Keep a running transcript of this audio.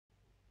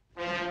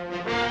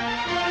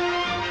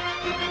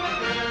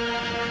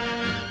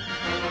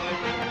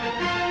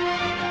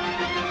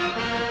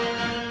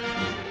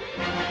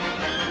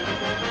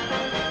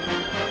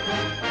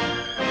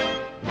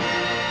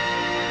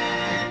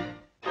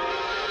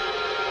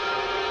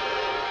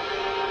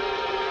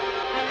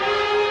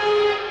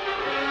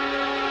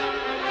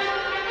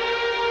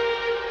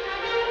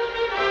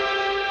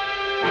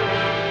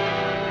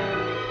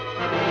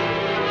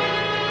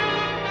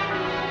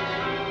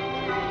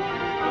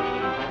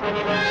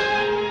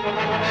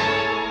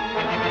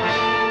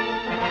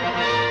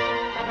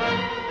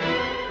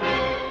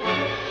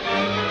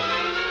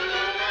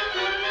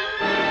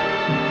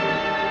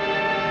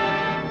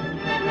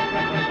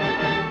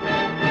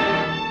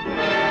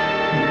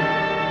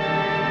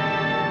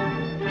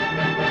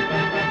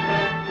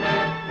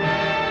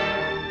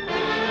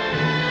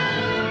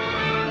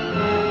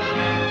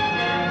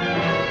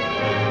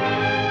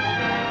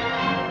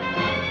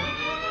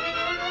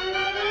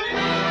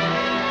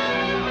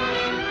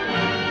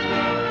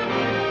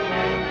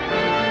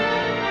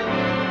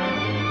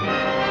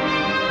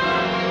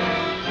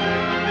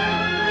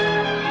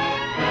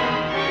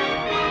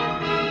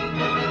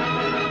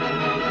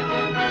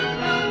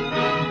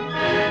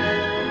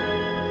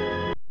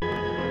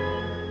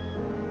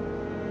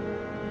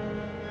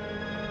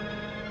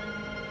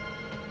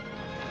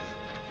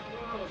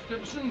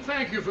Vincent,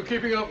 thank you for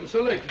keeping open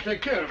so late to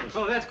take care of us.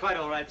 Oh, that's quite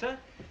all right, sir.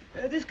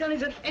 This gun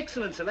is an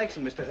excellent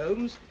selection, Mr.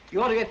 Holmes.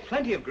 You ought to get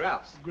plenty of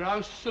grouse.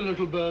 Grouse are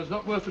little birds,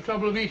 not worth the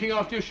trouble of eating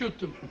after you shoot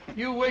them.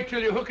 You wait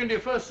till you hook into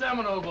your first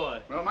salmon, old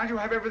boy. Well, mind you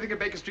have everything at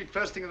Baker Street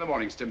first thing in the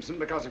morning, Stimson,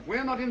 because if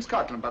we're not in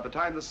Scotland by the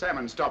time the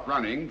salmon stop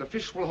running, the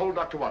fish will hold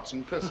Dr.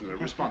 Watson personally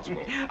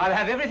responsible. I'll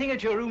have everything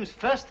at your rooms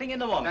first thing in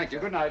the morning. Thank you.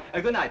 Good night.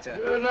 Good night, sir.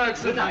 Good night,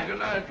 sir. Good night. Good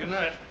night. Good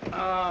night.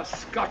 Ah,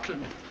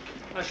 Scotland.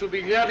 I shall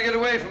be glad to get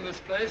away from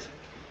this place.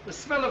 The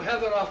smell of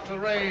heather after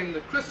rain, the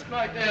crisp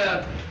night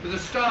air, with the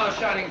stars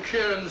shining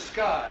clear in the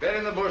sky. Bed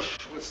in the bush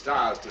with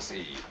stars to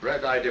see.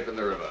 Bread I dip in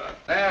the river.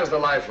 There's the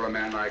life for a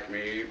man like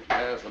me.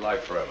 There's the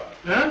life forever.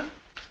 Huh?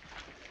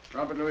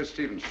 Robert Louis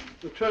Stevenson.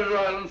 The Treasure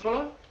Island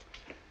fellow?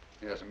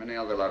 Yes, and many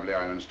other lovely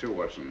islands too,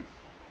 Watson.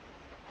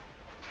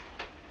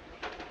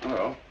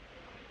 Hello.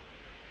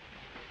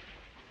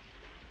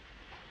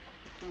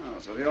 Oh,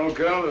 so the old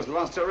girl has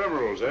lost her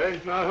emeralds, eh?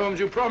 Now,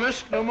 Holmes, you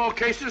promised no more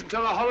cases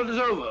until our holiday's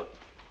over.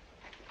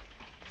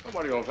 Don't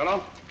worry, old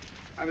fellow.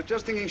 I was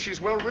just thinking she's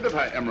well rid of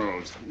her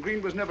emeralds.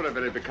 Green was never a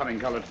very becoming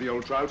color to the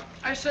old trout.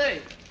 I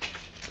say,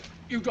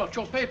 you dropped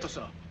your paper,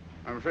 sir.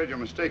 I'm afraid you're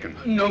mistaken.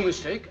 No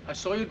mistake. I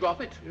saw you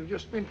drop it. You've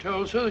just been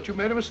told, sir, that you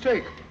made a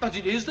mistake. But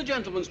it is the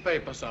gentleman's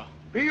paper, sir.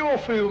 Be your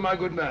fool, my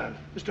good man.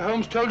 Mr.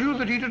 Holmes told you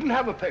that he didn't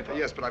have a paper.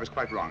 Yes, but I was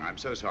quite wrong. I'm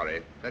so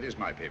sorry. That is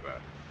my paper.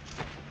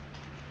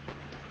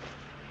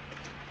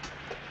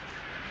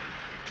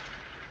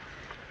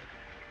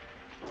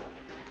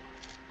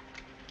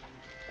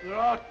 There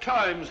are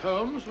times,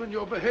 Holmes, when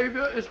your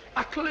behavior is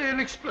utterly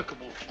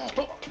inexplicable.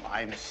 Oh,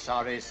 I'm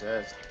sorry,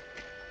 sir.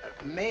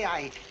 May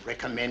I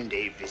recommend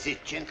a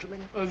visit,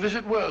 gentlemen? A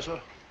visit where, sir?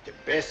 The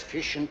best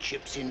fish and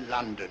chips in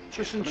London,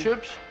 Fish and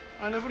gentlemen. chips?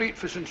 I never eat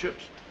fish and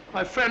chips.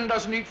 My friend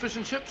doesn't eat fish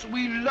and chips.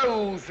 We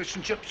loathe fish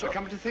and chips, sir. Well,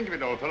 come to think of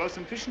it, old fellow,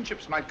 some fish and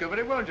chips might go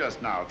very well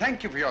just now.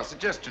 Thank you for your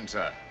suggestion,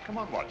 sir. Come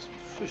on, Watson.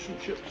 Fish and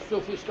chips,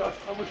 filthy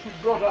stuff. I wish you'd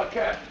brought our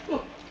cat.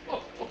 Oh,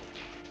 oh, oh.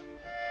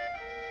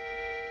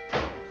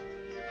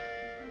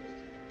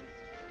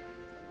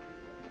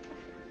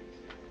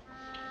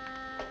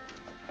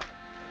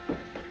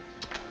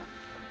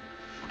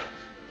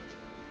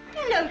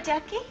 Hello,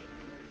 Ducky.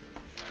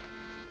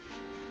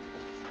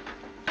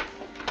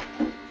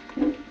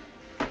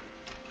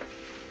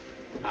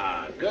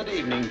 Good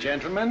evening,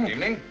 gentlemen.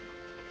 Evening.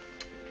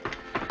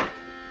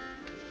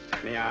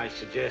 May I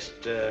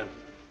suggest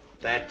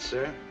that,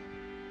 sir?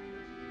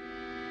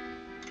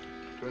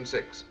 2 and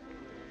 6.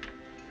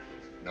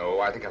 No,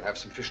 I think I'll have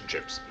some fish and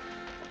chips.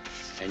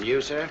 And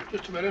you, sir?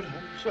 Just a minute.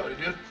 I'm sorry,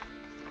 dear.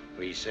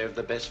 We serve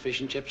the best fish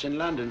and chips in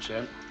London,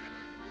 sir.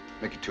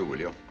 Make it 2, will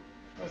you?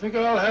 I think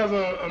I'll have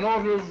an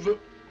order of...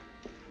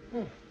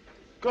 Oh,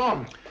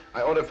 gone.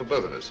 I order for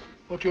both of us.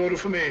 What do you order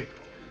for me?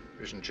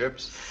 Fish and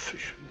chips.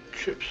 Fish and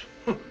chips.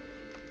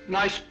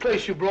 Nice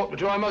place you brought me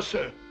to, I must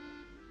say.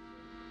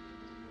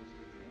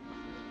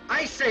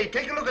 I say,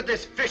 take a look at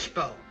this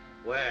fishbowl.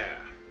 Where?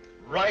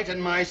 Right in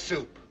my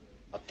soup.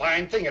 A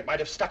fine thing, it might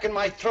have stuck in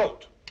my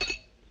throat.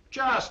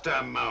 Just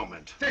a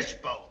moment.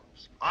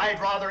 Fishbowls.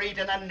 I'd rather eat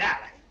in an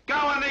alley. Go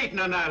and eat in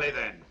an alley,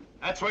 then.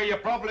 That's where you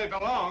probably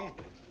belong.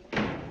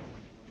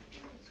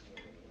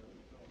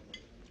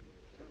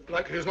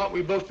 Likely as not,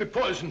 we'll both be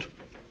poisoned.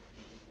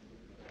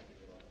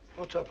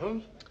 What's up,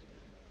 Holmes?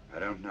 I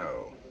don't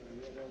know.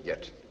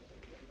 Yet.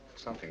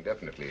 Something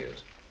definitely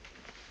is.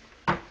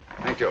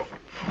 Thank you.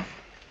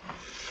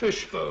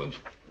 Fish bones.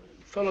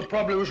 Fellow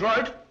probably was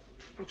right.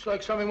 Looks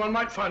like something one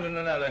might find in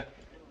an alley.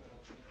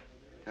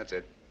 That's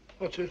it.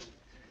 What's it?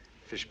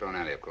 Fishbone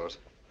Alley, of course.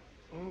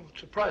 Oh,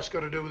 what's the price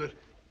got to do with it?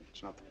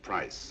 It's not the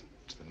price.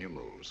 It's the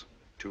numerals.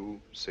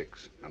 2,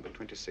 6, number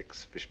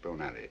 26,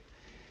 Fishbone Alley.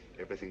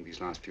 Everything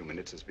these last few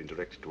minutes has been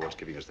directed towards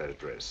giving us that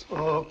address.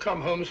 Oh,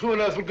 come, Holmes. Who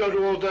on earth would go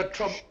to all that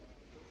trouble?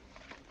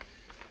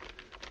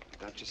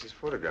 Duchess's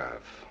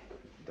photograph.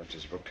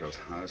 Duchess Rookell's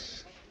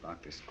house,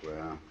 Berkeley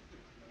Square.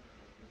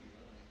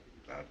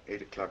 About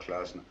 8 o'clock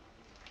last night.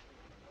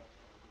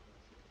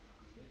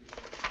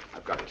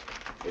 I've got it.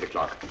 8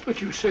 o'clock.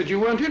 But you said you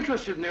weren't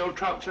interested in the old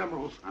trout's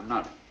emeralds. I'm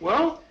not.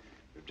 Well?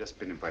 We've just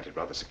been invited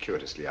rather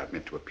circuitously. I've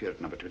meant to appear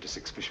at number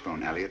 26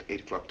 Fishbone Alley at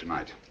 8 o'clock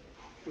tonight.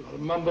 Well,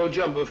 mumbo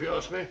jumbo, if you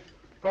ask me.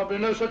 Probably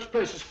no such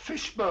place as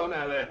Fishbone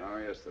Alley. Oh,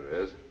 yes,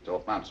 there is. It's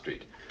off Mount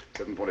Street.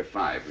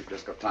 7:45. We've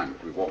just got time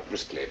if we walk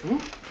briskly.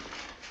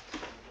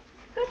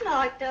 Good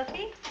night,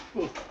 Ducky.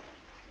 Oh,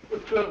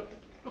 but,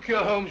 look here,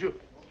 Holmes, you're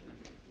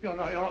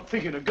not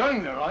thinking of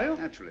going there, are you?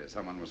 Naturally,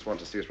 someone must want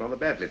to see us rather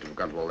badly to have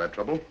gone to all that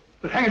trouble.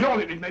 But hang it all,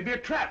 it may be a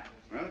trap.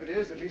 Well, if it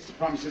is, at least it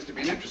promises to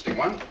be an interesting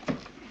one.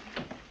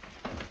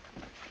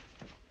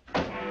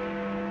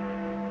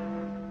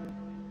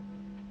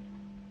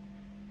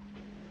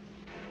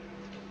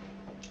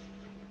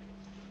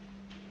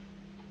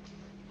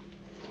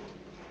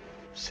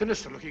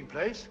 Sinister-looking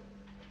place.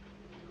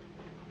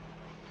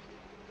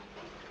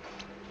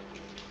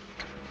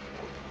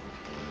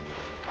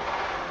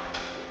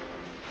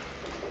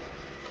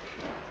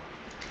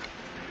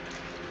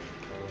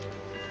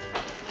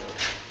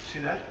 See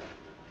that?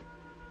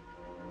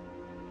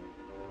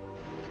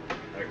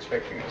 They're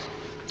expecting us.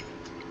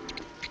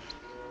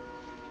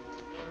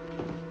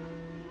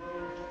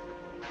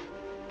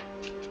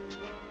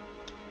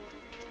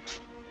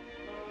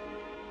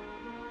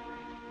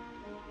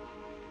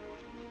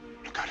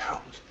 Look out,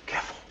 Holmes.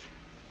 Careful.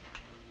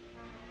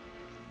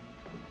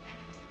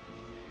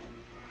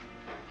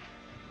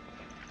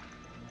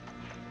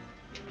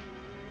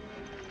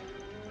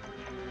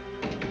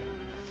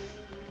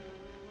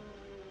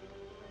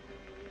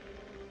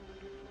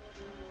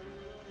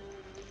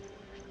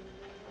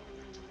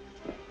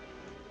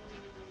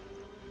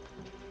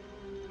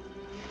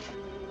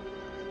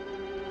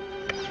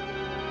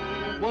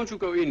 Won't you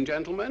go in,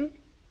 gentlemen?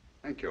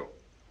 Thank you.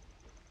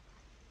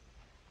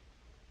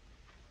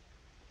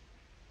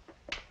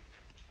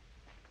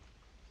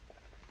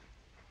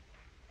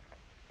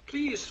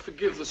 Please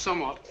forgive the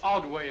somewhat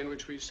odd way in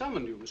which we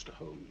summoned you, Mr.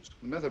 Holmes.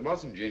 The method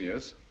was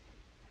ingenious.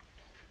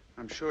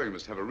 I'm sure you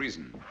must have a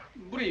reason.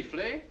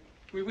 Briefly,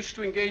 we wish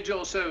to engage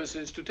your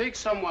services to take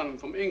someone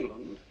from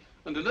England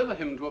and deliver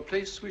him to a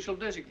place we shall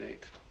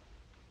designate.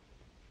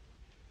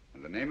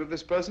 And the name of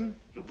this person?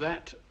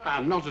 That I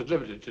am not at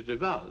liberty to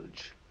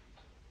divulge.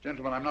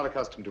 Gentlemen, I'm not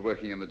accustomed to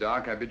working in the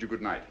dark. I bid you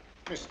good night.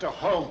 Mr.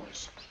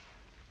 Holmes,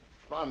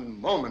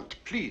 one moment,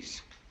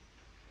 please.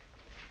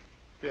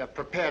 We are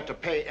prepared to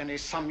pay any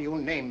sum you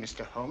name,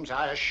 Mr. Holmes.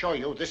 I assure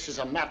you this is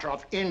a matter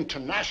of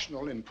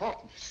international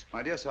importance.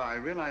 My dear sir, I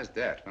realized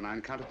that when I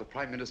encountered the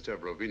Prime Minister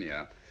of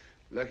Rovinia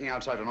lurking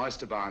outside an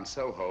oyster bar in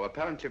Soho,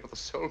 apparently for the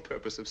sole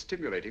purpose of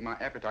stimulating my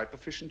appetite for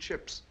fish and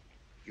chips.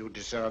 You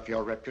deserve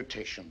your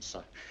reputation,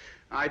 sir.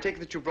 I take it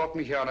that you brought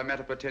me here on a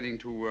matter pertaining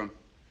to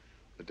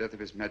the death of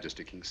His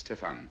Majesty King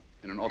Stefan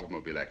in an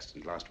automobile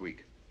accident last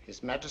week.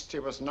 His Majesty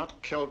was not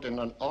killed in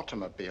an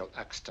automobile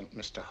accident,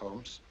 Mr.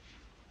 Holmes.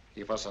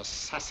 He was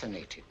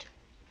assassinated.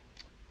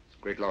 It's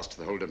a great loss to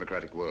the whole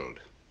democratic world.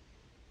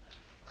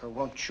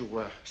 Won't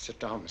you sit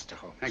down, Mr.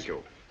 Holmes? Thank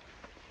you.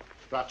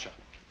 Roger.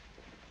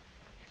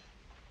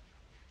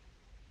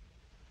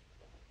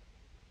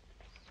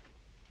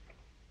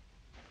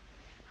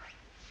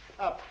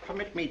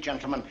 Permit me,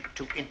 gentlemen,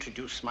 to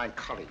introduce my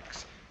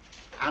colleagues.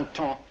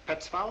 Anton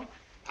Petzval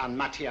and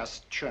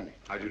Matthias Czerny.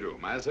 How do you do?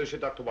 My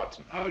associate, Dr.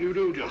 Watson. How do you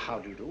do, Joe? How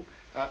do you do?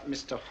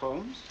 Mr.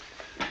 Holmes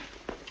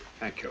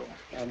Thank you.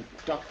 and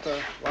Dr.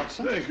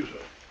 Watson. Thank you, sir.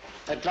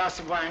 A glass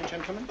of wine,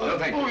 gentlemen? No,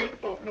 thank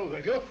you. No,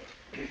 thank you.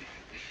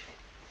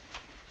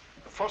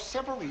 For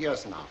several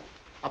years now,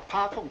 a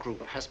powerful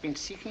group has been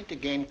seeking to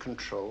gain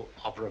control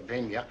of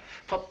Rovinia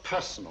for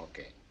personal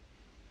gain.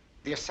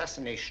 The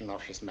assassination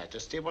of His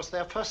Majesty was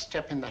their first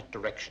step in that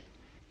direction.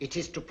 It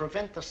is to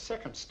prevent the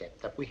second step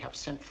that we have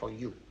sent for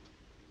you.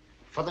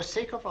 For the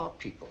sake of our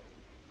people,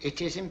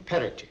 it is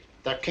imperative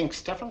that King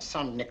Stefan's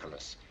son,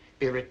 Nikolas,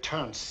 be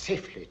returned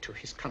safely to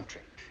his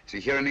country. Is he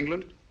here in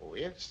England? Oh,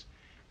 yes.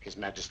 His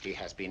Majesty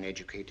has been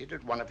educated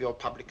at one of your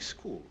public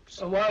schools.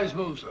 A wise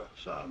move, sir.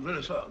 Sound,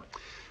 very sound.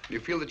 You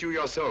feel that you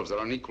yourselves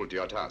are unequal to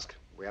your task?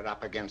 We're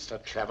up against a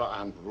clever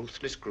and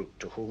ruthless group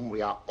to whom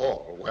we are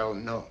all well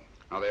known.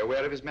 Are they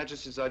aware of His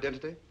Majesty's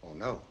identity? Oh,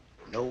 no.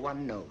 No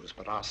one knows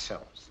but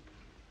ourselves.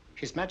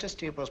 His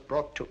Majesty was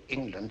brought to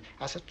England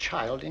as a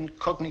child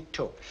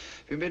incognito.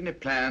 Have you made any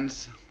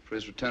plans for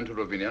his return to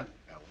Rovinia?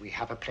 We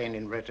have a plane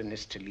in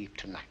readiness to leave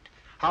tonight.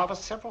 However,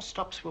 several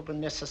stops will be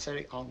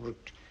necessary en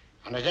route.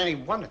 And at any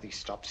one of these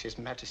stops, His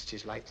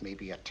Majesty's life may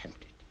be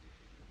attempted.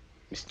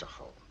 Mr.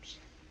 Holmes,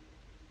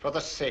 for the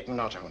sake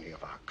not only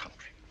of our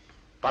country,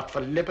 but for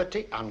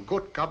liberty and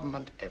good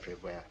government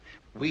everywhere,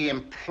 we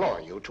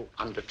implore you to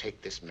undertake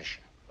this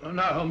mission. Well,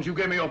 now, Holmes, you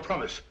gave me your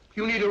promise.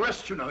 You need a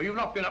rest, you know. You've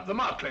not been up the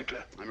mark lately.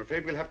 I'm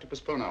afraid we'll have to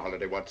postpone our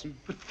holiday, Watson.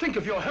 But think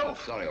of your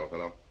health. Sorry, old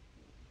fellow.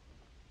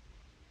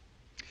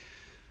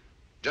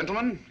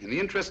 Gentlemen, in the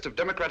interest of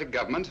democratic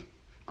government,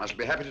 I shall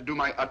be happy to do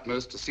my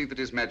utmost to see that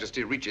His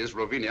Majesty reaches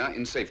Rovinia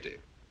in safety.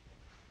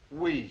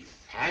 We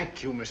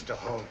thank you, Mr.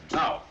 Holmes.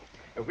 Now,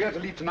 if we are to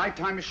leave tonight,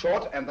 time is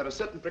short, and there are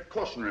certain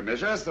precautionary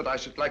measures that I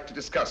should like to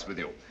discuss with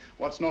you.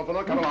 Watson, old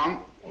fellow, come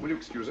along. Will you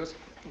excuse us?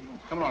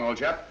 Come along, old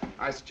chap.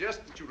 I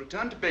suggest that you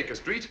return to Baker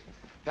Street,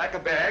 pack a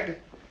bag,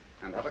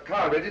 and have a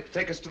car ready to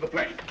take us to the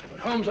plane. But,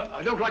 Holmes,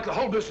 I don't like the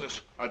whole business.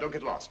 Don't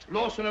get lost.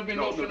 Lost and have been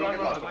lost. Don't get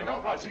lost. I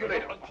don't I'll see you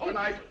later. Good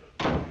night.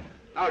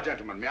 Now,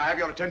 gentlemen, may I have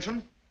your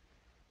attention?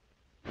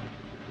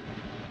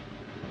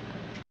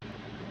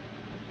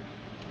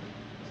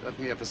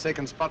 Certainly a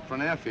forsaken spot for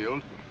an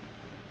airfield.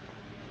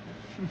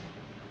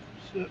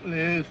 Certainly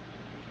is.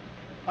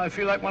 I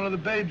feel like one of the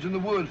babes in the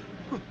wood.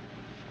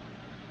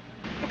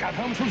 Look out,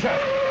 Holmes, who's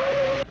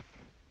that?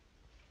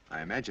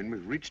 I imagine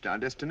we've reached our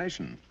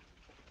destination.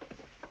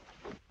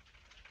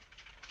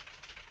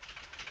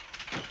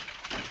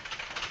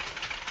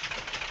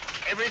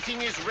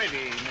 Everything is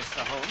ready, Mr.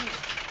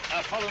 Holmes.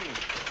 Follow me.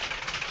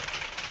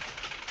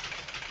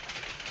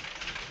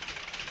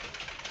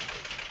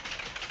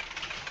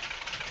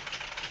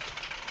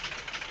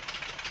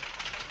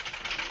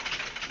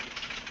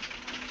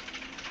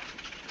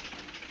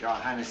 Your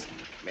Highness,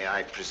 may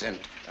I present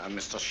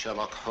Mr.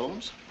 Sherlock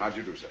Holmes? How do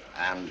you do, sir?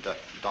 And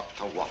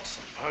Dr.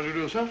 Watson. How do you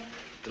do, sir?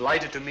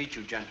 Delighted to meet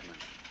you, gentlemen.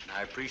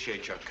 I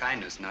appreciate your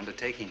kindness in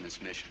undertaking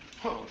this mission.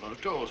 Oh, not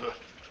at all, sir.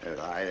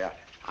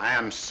 I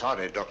am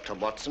sorry, Dr.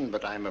 Watson,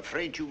 but I'm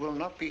afraid you will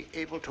not be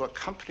able to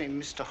accompany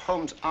Mr.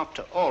 Holmes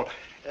after all.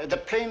 The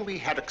plane we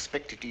had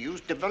expected to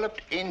use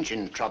developed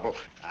engine trouble,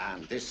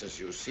 and this, as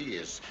you see,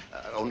 is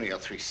only a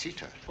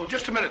three-seater. Well,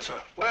 just a minute,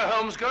 sir. Where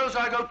Holmes goes,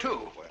 I go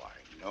too.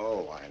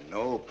 Well, I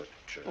know, but...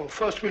 Well,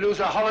 first we lose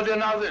our holiday,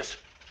 now this.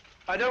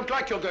 I don't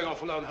like your going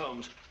off alone,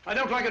 Holmes. I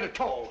don't like it at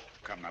all.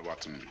 Come now,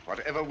 Watson.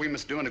 Whatever we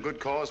must do in a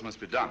good cause must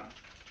be done.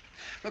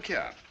 Look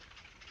here.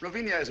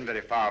 Rovinia isn't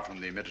very far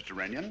from the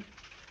Mediterranean,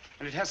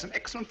 and it has some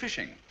excellent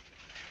fishing.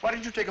 Why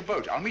don't you take a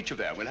boat? I'll meet you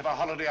there. We'll have our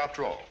holiday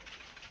after all.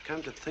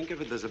 Come to think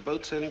of it, there's a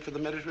boat sailing for the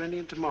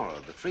Mediterranean tomorrow,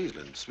 the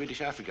Friesland,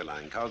 Swedish Africa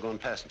line, cargo and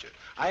passenger.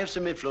 I have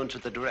some influence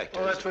with the director.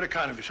 Oh, that's very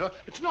kind of you, sir.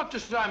 It's not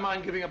just that I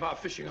mind giving up our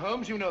fishing,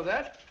 Holmes, you know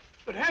that.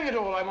 But hang it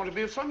all, I want to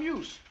be of some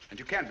use. And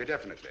you can be,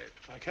 definitely.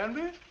 I can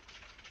be?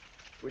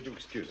 Would you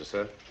excuse us,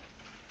 sir?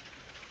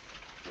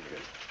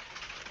 Okay.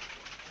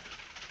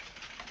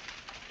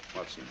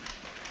 Watson,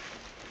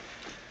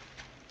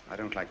 I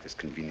don't like this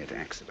convenient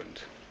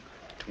accident.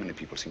 Too many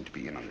people seem to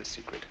be in on this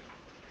secret.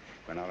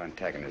 When our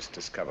antagonists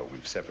discover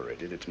we've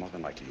separated, it's more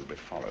than likely you'll be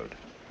followed.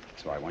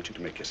 So I want you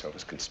to make yourself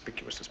as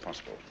conspicuous as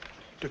possible.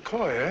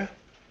 Decoy, eh?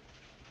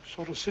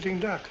 Sort of sitting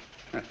duck.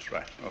 That's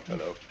right. Oh,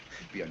 hello.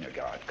 Be on your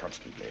guard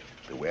constantly.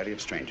 Be wary of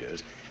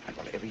strangers, and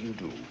whatever you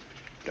do,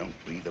 don't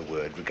breathe a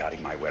word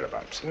regarding my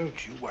whereabouts.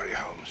 Don't you worry,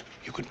 Holmes.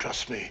 You can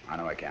trust me. I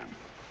know I can.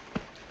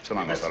 So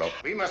long, old fellow.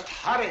 We must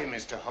hurry,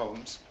 Mr.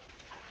 Holmes.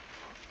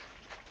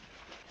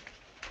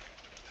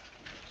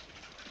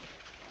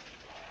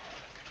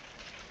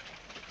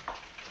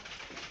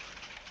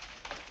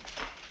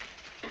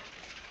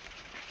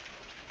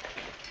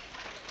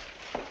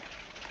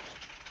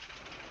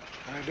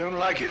 I don't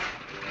like it.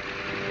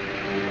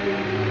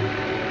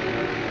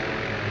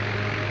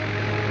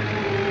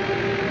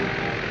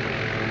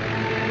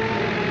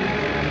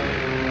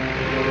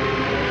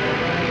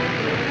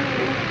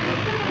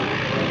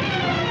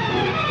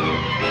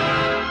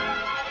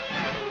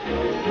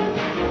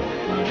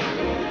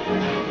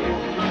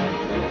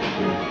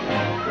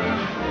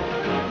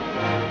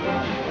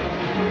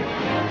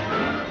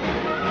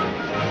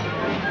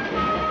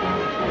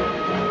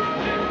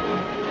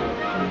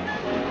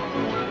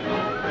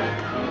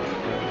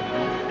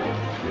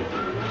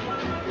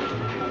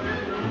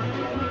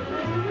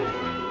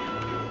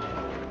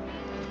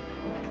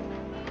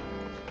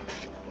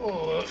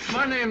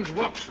 My name's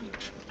Watson,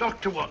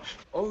 Dr. Watson.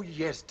 Oh,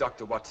 yes,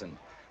 Dr. Watson.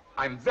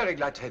 I'm very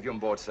glad to have you on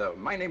board, sir.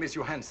 My name is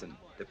Johansson,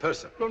 the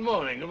purser. Good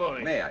morning, good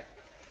morning. May I?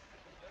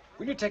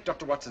 Will you take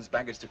Dr. Watson's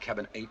baggage to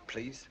cabin 8,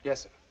 please?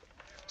 Yes, sir.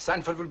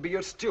 Sanford will be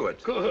your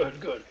steward. Good,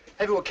 good.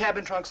 Have you a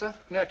cabin trunk, sir?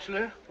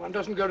 Naturally. One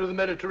doesn't go to the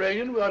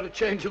Mediterranean without a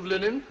change of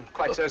linen.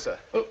 Quite so, sir.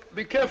 Oh,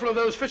 be careful of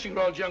those fishing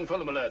rods, young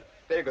fellow, my lad.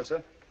 Very good,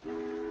 sir.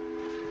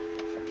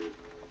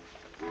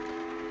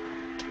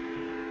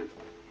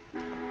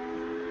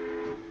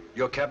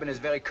 Your cabin is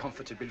very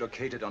comfortably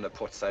located on the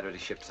port side of the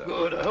ship, sir.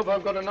 Good. I hope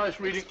I've got a nice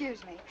reading.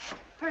 Excuse me.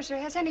 Purser,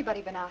 has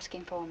anybody been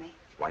asking for me?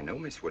 Why, no,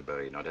 Miss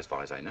Woodbury, not as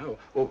far as I know.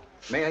 Oh,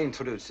 may I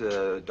introduce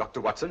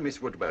Dr. Watson,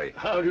 Miss Woodbury?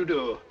 How do you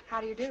do? How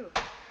do you do?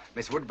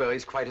 Miss Woodbury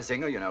is quite a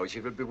singer, you know. She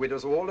will be with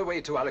us all the way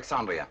to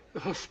Alexandria.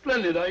 Oh,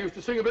 splendid. I used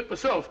to sing a bit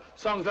myself.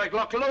 Songs like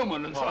Loch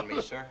Lomond and Pardon so.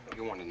 me, sir.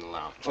 You weren't in the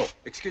lounge. Oh,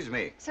 excuse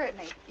me.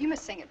 Certainly. You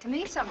must sing it to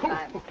me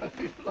sometime.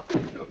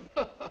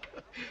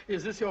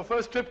 Is this your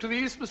first trip to the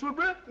East, Miss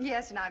Woodbury?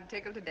 Yes, and I'm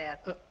tickled to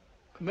death.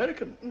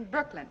 American?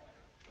 Brooklyn.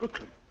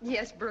 Brooklyn.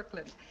 Yes,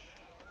 Brooklyn.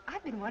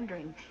 I've been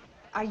wondering,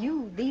 are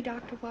you the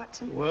Dr.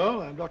 Watson?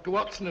 Well, I'm Dr.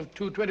 Watson of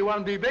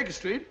 221B Baker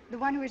Street. The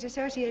one who is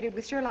associated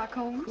with Sherlock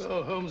Holmes?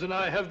 Well, Holmes and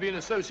I have been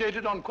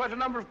associated on quite a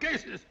number of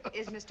cases.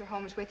 Is Mr.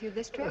 Holmes with you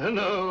this trip?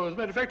 No, as a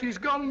matter of fact, he's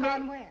gone...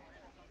 Gone where?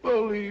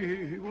 Well,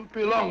 he won't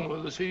be along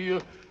with us. He's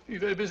a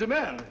very busy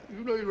man.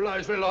 You know he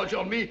relies very large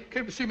on me.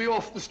 Came to see me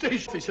off the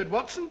station. He said,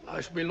 Watson,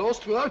 I shall be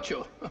lost without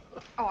you.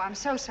 Oh, I'm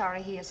so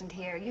sorry he isn't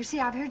here. You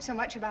see, I've heard so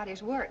much about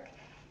his work.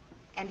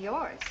 And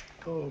yours.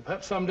 Oh,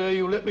 perhaps someday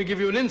you'll let me give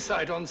you an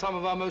insight on some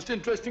of our most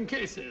interesting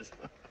cases.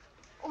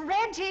 Oh,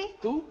 Reggie!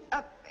 Who?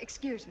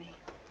 Excuse me.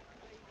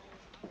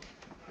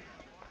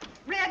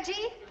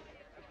 Reggie?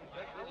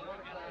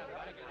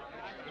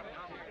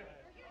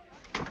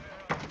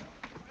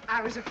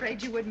 I was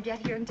afraid you wouldn't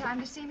get here in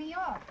time to see me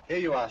off. Here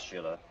you are,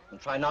 Sheila,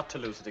 and try not to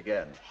lose it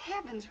again.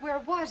 Heavens, where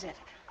was it?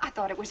 I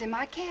thought it was in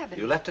my cabin.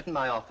 You left it in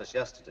my office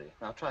yesterday.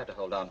 Now try to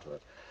hold on to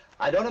it.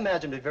 I don't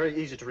imagine it'd be very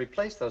easy to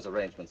replace those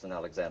arrangements in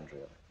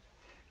Alexandria.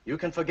 You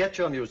can forget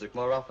your music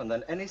more often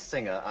than any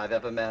singer I've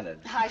ever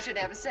managed. I should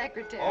have a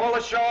secretary. All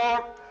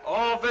ashore!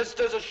 All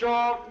visitors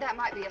ashore! That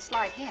might be a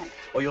slight hint.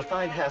 Or you'll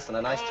find Hassan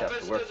a nice chap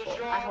to work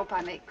for. I hope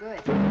I make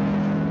good.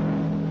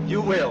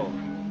 You will.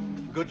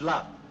 Good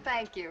luck.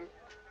 Thank you.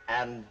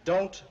 And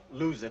don't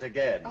lose it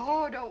again.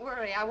 Oh, don't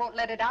worry. I won't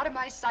let it out of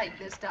my sight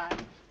this time.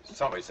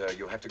 Sorry, sir.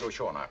 You have to go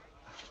ashore now.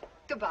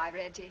 Goodbye,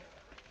 Reggie.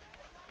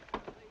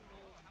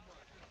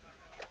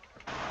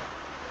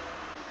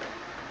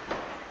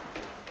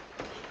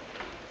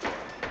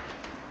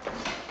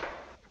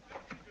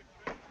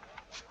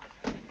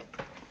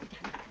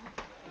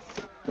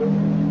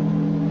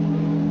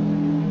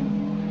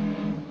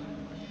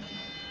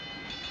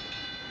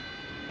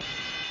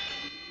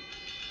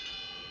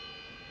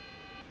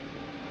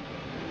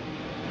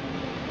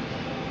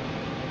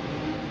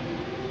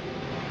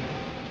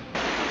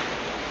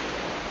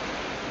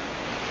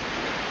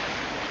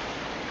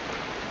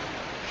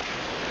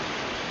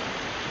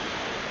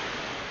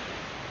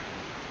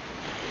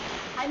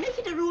 I make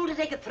it a rule to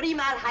take a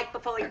 3-mile hike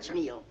before each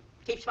meal.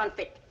 Keeps one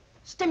fit.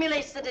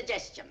 Stimulates the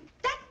digestion.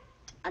 That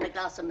and a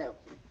glass of milk.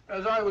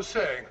 As I was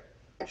saying,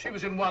 she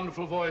was in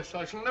wonderful voice.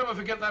 I shall never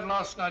forget that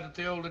last night at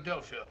the old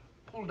Adelphia.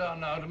 Pulled down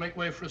now to make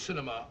way for a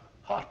cinema.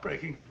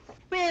 Heartbreaking.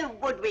 Where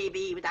would we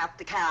be without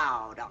the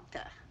cow,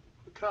 Doctor?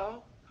 The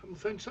cow? I don't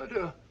think so,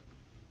 dear.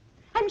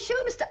 I'm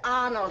sure Mr.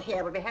 Arnold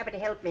here would be happy to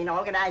help me in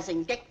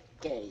organizing deck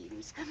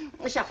games.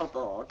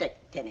 Shuffleboard,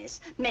 deck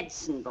tennis,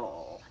 medicine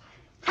ball.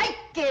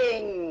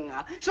 Hiking!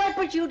 Shall I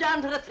put you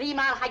down for a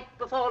 3-mile hike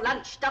before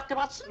lunch, Dr.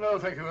 Watson? No,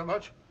 thank you very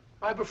much.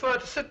 I prefer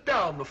to sit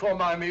down before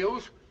my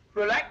meals,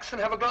 relax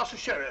and have a glass of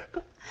sherry.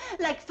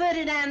 Like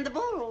Ferdinand the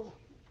Bull.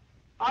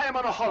 I am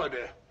on a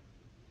holiday.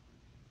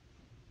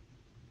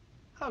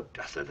 How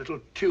does that little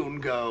tune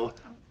go?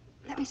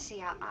 Let me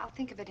see. I'll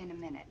think of it in a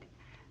minute.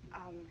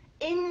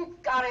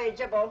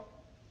 Incorrigible.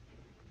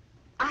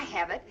 I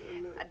have it.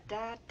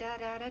 Da da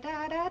da da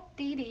da da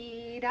dee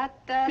dee da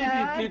da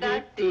da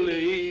da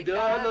dee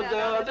da da da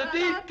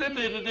da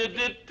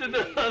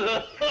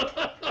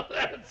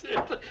That's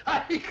it.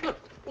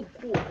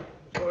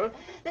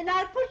 Then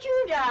I'll put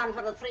you down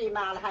for a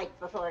 3-mile hike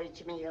before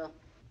each meal.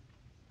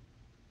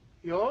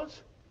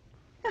 Yours?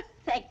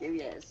 Thank you,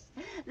 yes.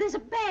 There's a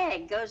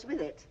bag goes with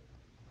it.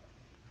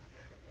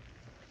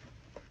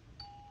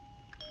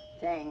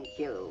 Thank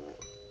you.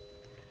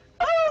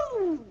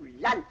 Oh,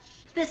 lunch.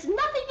 There's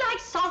nothing like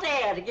salt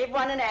air to give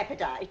one an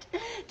appetite.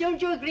 Don't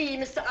you agree,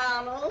 Mr.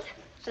 Arnold?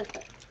 So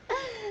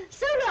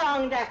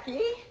long,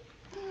 Ducky.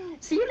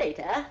 See you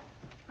later.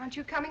 Aren't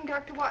you coming,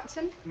 Dr.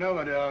 Watson? No,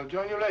 my dear. I'll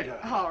join you later.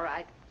 All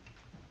right.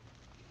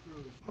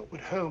 What would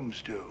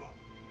Holmes do?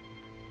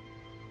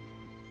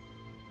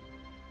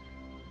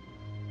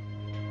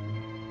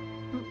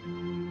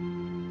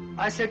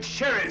 I said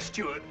sherry,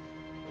 steward.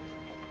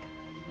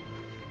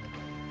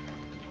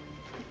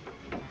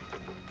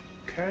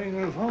 Carrying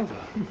a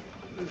revolver.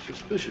 Very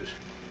suspicious.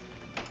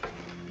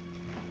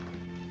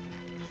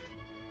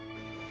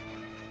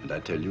 And I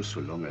tell you,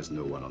 so long as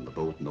no one on the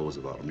boat knows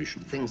of our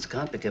mission. Things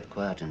can't be kept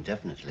quiet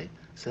indefinitely.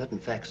 Certain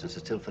factions are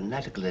still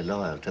fanatically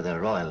loyal to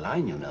their royal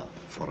line, you know.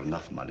 For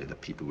enough money, the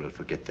people will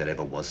forget there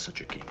ever was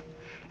such a king.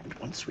 And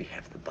once we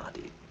have the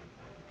body...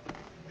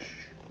 Shh.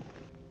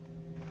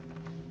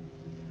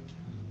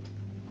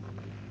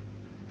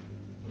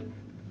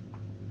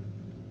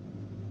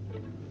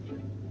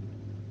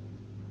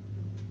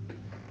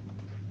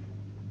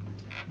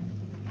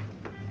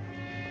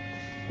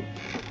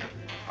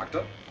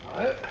 Doctor?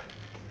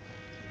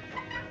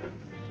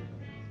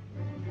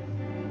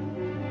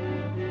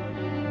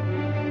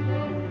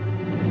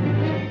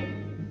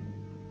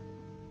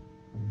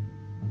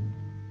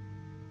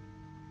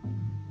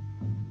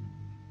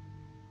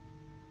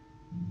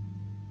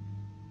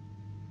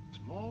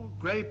 Small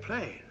gray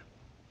plane.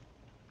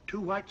 2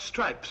 white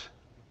stripes.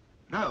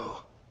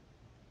 No.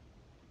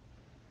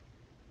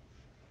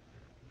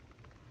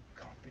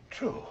 Can't be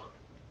true.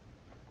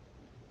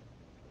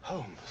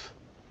 Holmes.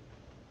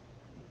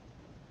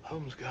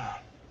 Holmes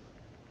gone.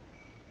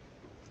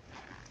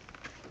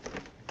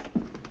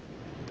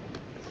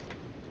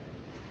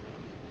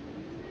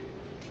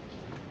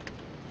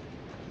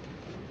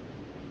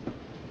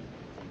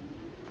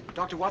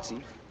 Dr.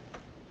 Watson.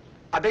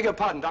 I beg your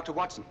pardon, Dr.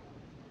 Watson.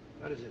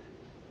 What is it?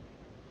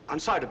 I'm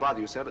sorry to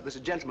bother you, sir, but there's a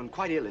gentleman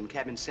quite ill in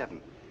cabin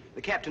 7.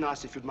 The captain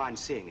asked if you'd mind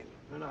seeing him.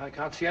 No, I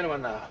can't see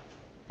anyone now.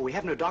 Oh, we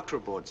have no doctor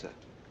aboard, sir.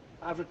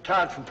 I've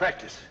retired from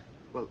practice.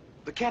 Well,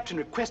 the captain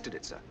requested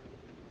it, sir.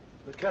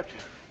 The captain?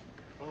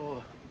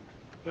 Oh,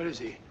 where is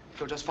he?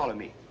 So just follow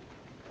me.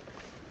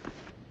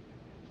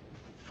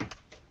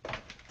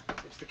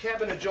 It's the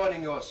cabin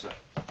adjoining yours, sir.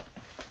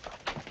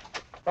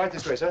 Right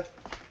this way, sir.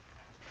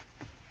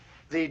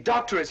 The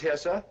doctor is here,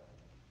 sir.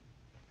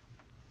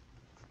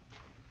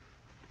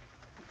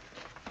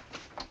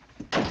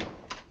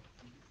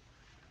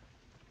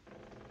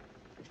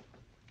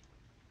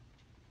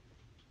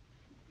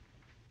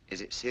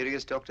 Is it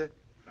serious, Doctor?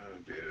 Oh,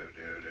 dear,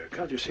 dear, dear.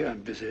 Can't you see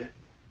I'm busy?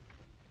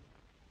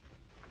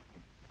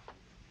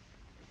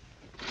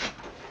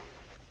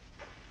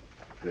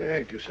 The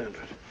egg you sent it.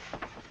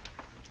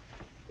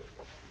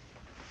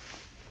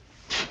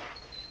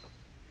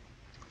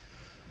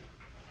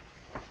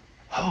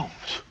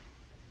 Holmes.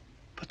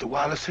 But the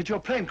wireless said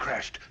your plane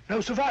crashed. No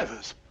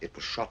survivors. It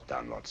was shot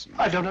down, Watson.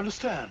 I don't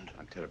understand.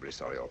 I'm terribly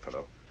sorry, old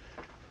fellow.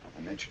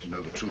 I meant you to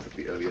know the truth at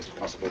the earliest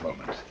possible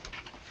moment.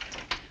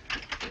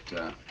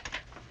 But,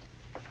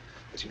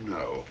 as you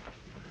know,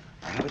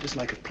 I have a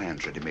dislike of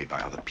plans ready-made by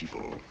other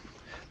people.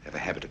 They have a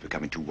habit of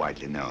becoming too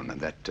widely known,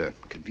 and that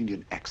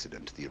convenient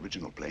accident to the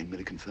original plane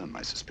merely confirmed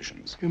my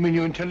suspicions. You mean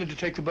you intended to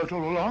take the boat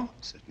all along?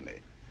 Certainly.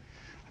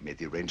 I made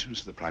the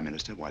arrangements with the Prime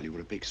Minister while you were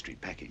at Baker Street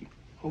packing.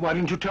 Well, why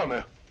didn't you tell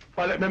me?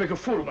 Why let me make a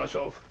fool of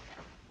myself?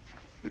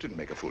 You didn't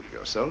make a fool of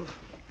yourself.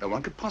 No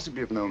one could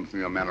possibly have known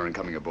from your manner in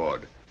coming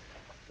aboard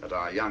that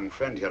our young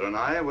friend here and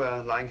I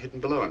were lying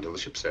hidden below until the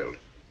ship sailed.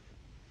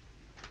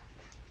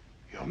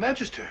 Your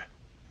Majesty.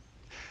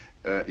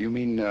 You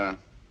mean,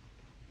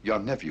 your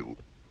nephew,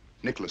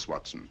 Nikolas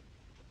Watson.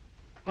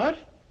 What?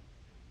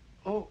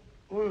 Oh,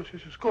 yes,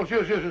 yes, of course,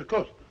 yes, of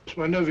course. It's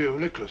my nephew,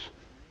 Nikolas.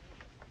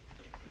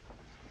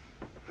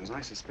 As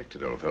I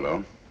suspected, old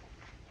fellow,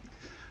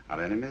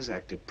 our enemies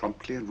acted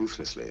promptly and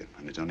ruthlessly,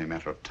 and it's only a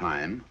matter of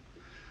time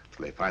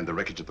till they find the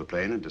wreckage of the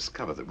plane and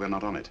discover that we're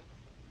not on it.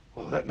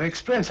 Well, that may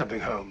explain something,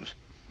 Holmes.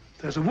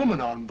 There's a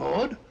woman on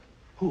board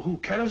who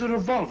carries a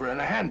revolver in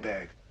a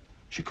handbag.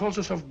 She calls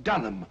herself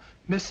Dunham,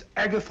 Miss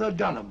Agatha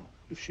Dunham.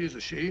 If she's a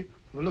she,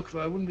 from the look of her,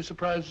 I wouldn't be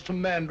surprised if some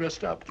man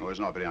dressed up. Oh, it's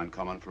not very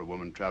uncommon for a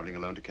woman traveling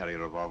alone to carry a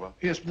revolver.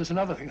 Yes, but there's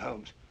another thing,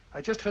 Holmes.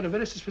 I just heard a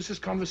very suspicious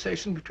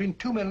conversation between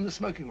two men in the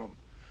smoking room.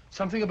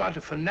 Something about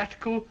a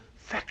fanatical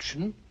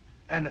faction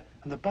and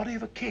the body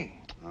of a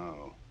king.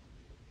 Oh.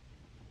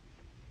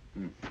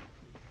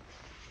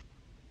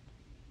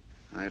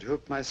 I'd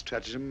hoped my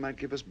stratagem might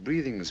give us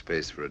breathing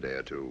space for a day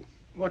or two.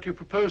 What do you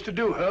propose to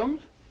do,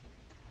 Holmes?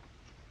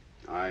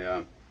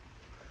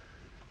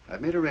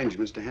 I've made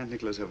arrangements to hand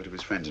Nikolas over to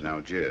his friends in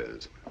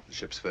Algiers, the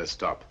ship's first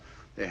stop.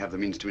 They have the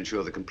means to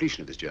ensure the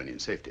completion of this journey in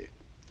safety.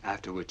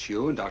 After which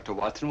you and Dr.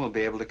 Watson will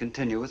be able to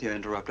continue with your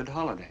interrupted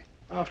holiday.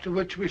 After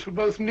which we shall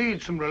both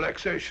need some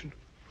relaxation.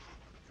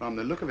 From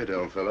the look of it,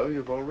 old fellow,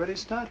 you've already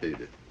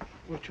started.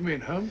 What do you mean,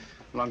 Holmes?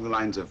 Along the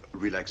lines of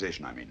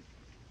relaxation, I mean.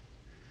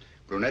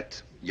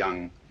 Brunette,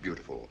 young,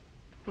 beautiful.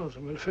 Well, as a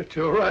matter of fact,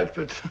 you're right,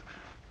 but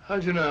how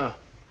do you know?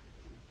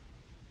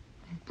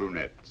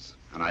 Brunettes.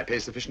 And I pay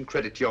sufficient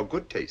credit to your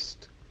good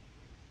taste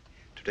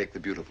to take the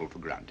beautiful for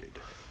granted.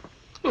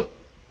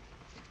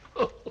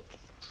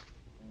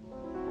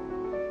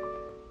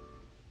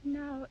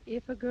 Now,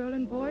 if a girl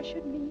and boy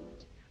should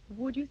meet,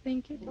 would you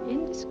think it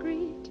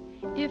indiscreet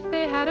if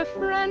they had a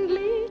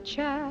friendly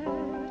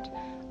chat?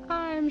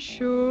 I'm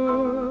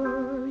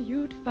sure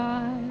you'd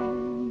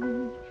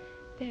find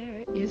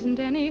there isn't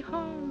any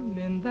harm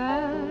in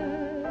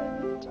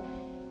that.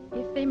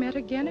 If they met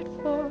again at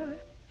 4,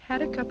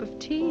 had a cup of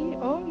tea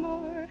or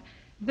more,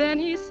 then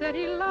he said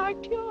he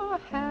liked your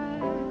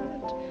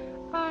hat,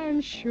 I'm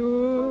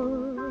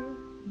sure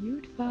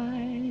you'd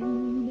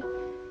find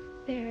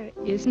there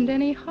isn't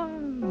any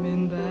harm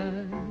in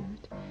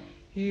that.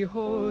 He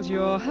holds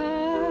your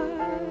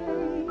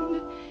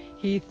hand,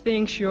 he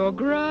thinks you're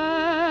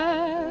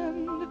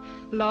grand,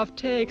 love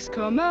takes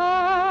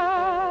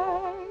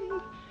command.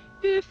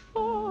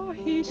 Before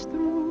he's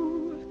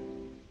through,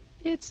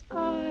 it's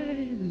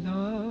I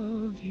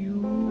love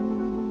you.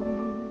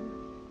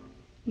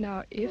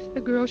 Now if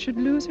the girl should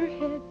lose her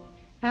head,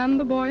 and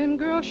the boy and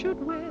girl should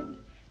wed,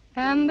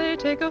 and they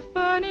take a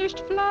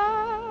furnished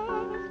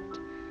flat,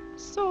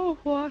 so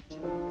what?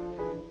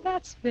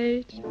 That's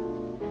fate.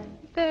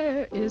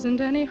 There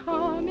isn't any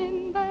harm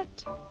in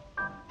that.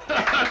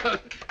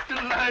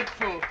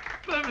 Delightful.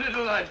 Perfectly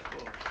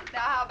delightful. Now,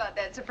 how about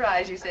that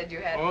surprise you said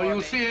you had for me?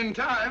 You'll see in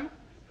time.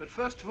 But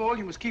first of all,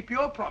 you must keep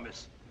your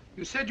promise.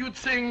 You said you'd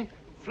sing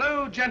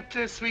Flow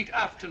Gently, Sweet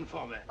Afton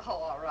for me. Oh,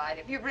 all right,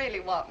 if you really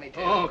want me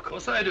to. Oh, of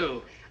course I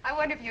do. I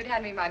wonder if you'd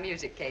hand me my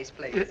music case,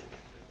 please.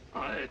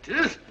 It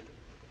is.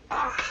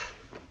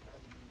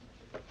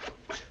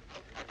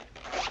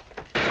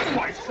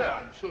 Why, sir,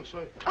 I'm so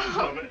sorry.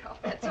 Oh, no,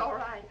 that's all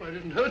right. I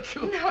didn't hurt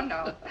you.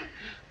 No.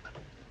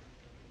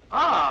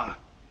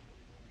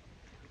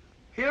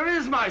 Here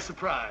is my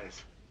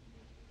surprise.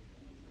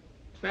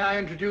 May I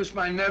introduce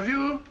my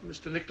nephew,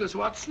 Mr. Nikolas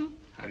Watson?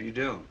 How do you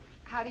do?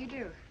 How do you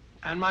do?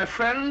 And my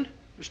friend,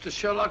 Mr.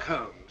 Sherlock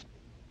Holmes.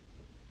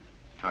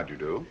 How do you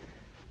do?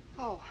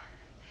 Oh.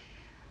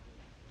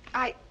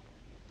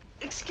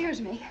 Excuse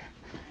me.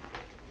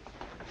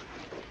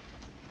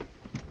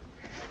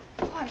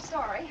 Oh, I'm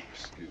sorry.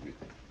 Excuse me.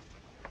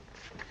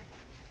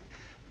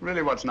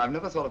 Really, Watson, I've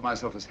never thought of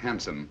myself as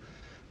handsome.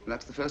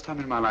 That's the first time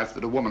in my life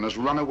that a woman has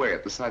run away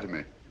at the sight of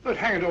me. But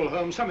hang it all,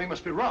 Holmes, something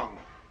must be wrong.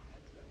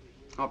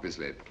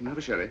 Obviously. Can you have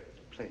a sherry?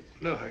 Please.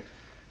 No, thanks.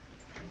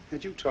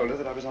 Had you told her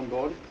that I was on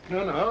board?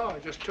 No, I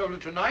just told her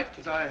tonight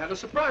that I had a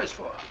surprise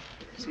for her.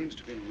 Seems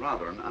to be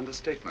rather an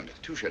understatement.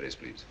 2 sherries,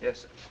 please.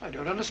 Yes, sir. I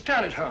don't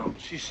understand it,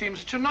 Holmes. She seems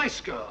such a nice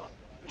girl.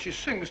 She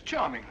sings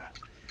charmingly.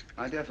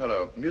 My dear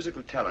fellow,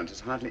 musical talent is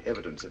hardly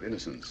evidence of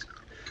innocence.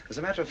 As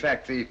a matter of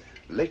fact, the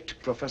late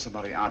Professor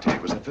Moriarty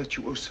was a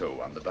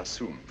virtuoso on the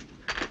bassoon.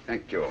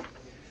 Thank you.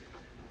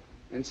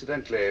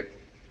 Incidentally,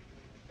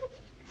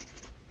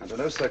 under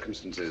no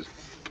circumstances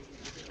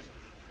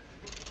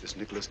is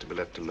Nikolas to be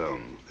left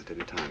alone at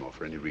any time or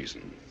for any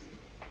reason.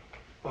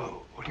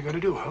 Oh, what are you going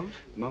to do, Holmes?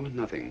 At the moment,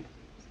 nothing.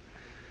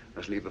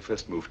 I shall leave the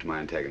first move to my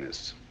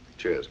antagonists.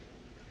 Cheers.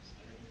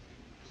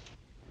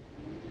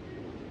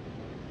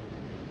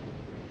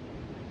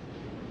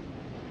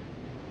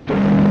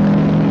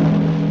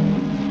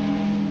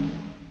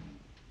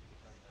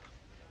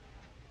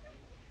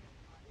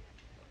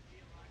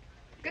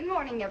 Good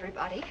morning,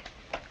 everybody.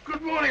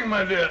 Good morning,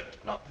 my dear.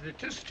 Not that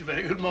it is a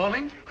very good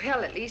morning.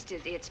 Well, at least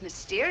it's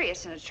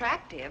mysterious and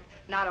attractive,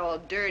 not all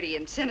dirty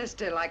and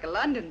sinister like a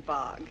London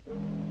fog.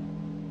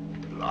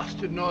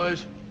 Blasted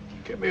noise.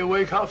 Kept me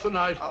awake half the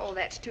night. Oh,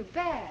 that's too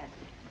bad.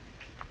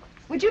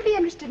 Would you be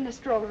interested in a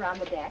stroll around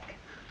the deck?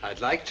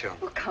 I'd like to.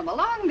 Well, come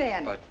along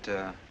then. But,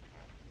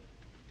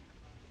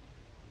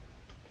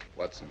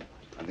 Watson,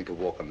 I think a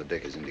walk on the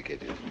deck is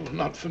indicated. Well,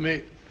 not for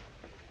me.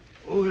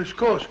 Oh, yes, of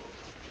course.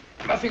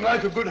 Nothing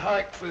like a good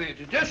hike for the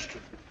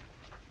digestion.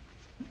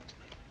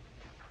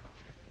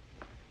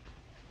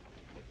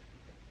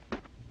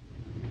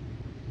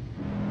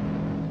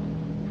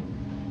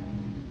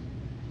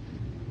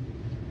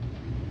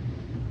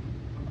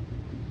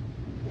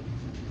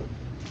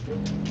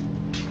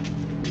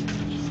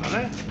 It's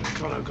funny.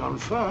 Thought I'd gone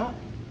far.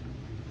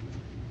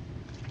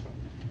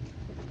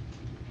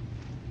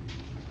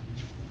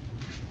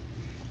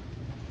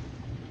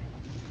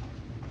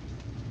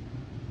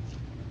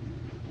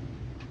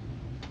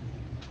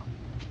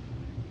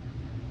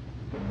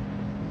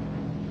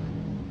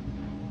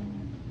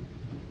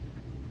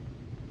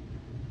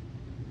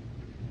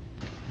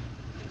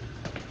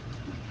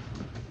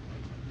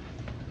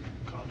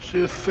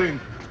 See a thing.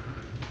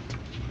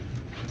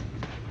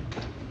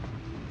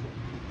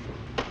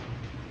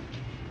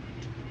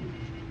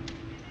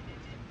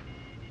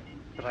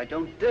 But I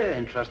don't dare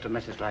entrust a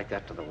message like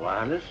that to the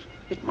wireless.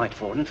 It might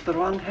fall into the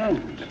wrong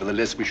hands.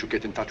 Nevertheless, we should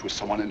get in touch with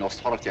someone in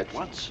authority at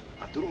once.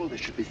 After all, there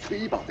should be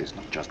 3 bodies,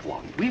 not just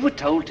 1. We were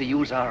told to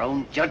use our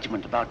own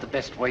judgment about the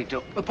best way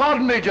to...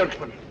 Pardon me,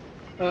 gentlemen.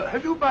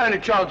 Have you by any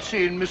chance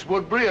seen Miss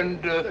Woodbury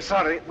and...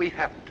 Sorry, we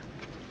haven't.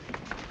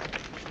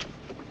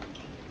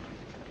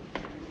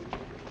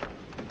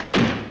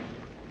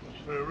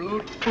 Very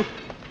rude.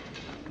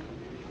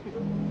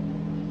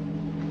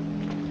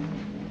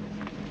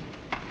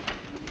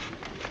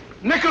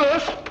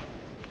 Nikolas!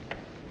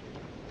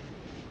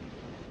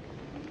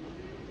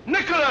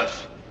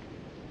 Nikolas!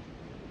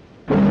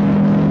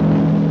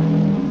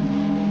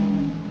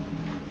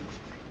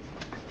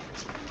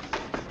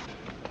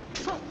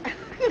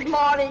 Good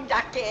morning,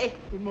 Ducky.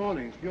 Good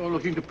morning. You're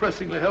looking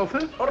depressingly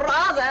healthy.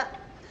 Rather.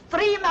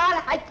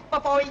 3-mile hike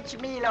before each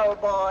meal, old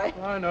boy.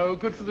 I know.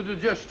 Good for the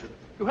digestion.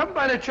 You haven't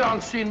by any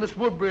chance seen Miss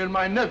Woodbury and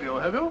my nephew,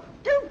 have you?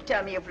 Don't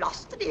tell me you've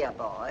lost the dear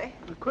boy.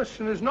 The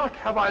question is not,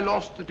 have I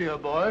lost the dear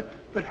boy,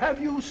 but have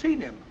you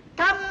seen him?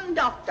 Come,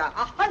 Doctor,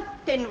 a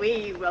hunting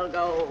we will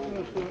go.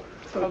 Yes,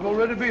 I've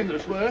already been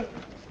this way.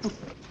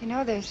 You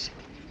know, there's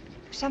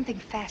something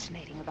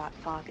fascinating about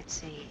fog at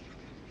sea.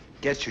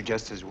 Gets you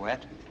just as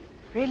wet.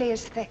 Really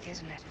is thick,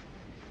 isn't it?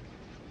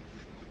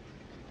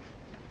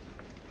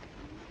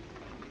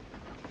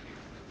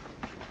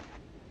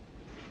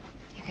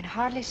 You can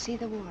hardly see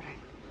the water.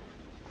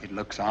 It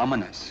looks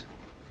ominous.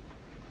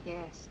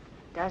 Yes,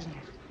 doesn't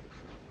it?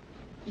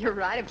 You're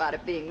right about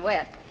it being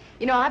wet.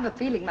 You know, I have a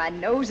feeling my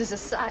nose is a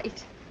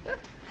sight.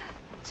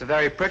 It's a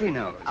very pretty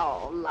nose.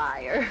 Oh,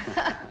 liar.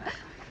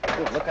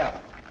 Oh, look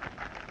out.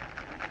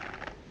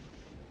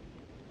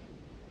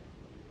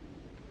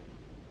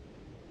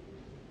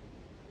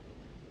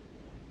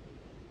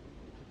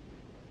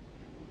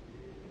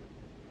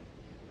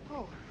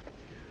 Oh,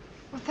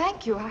 well,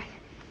 thank you.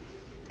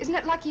 Isn't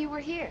it lucky you were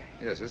here?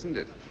 Yes, isn't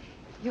it?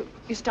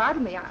 You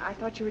startled me. I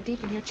thought you were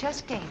deep in your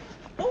chess game.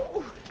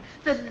 Oh,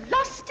 the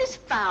lost is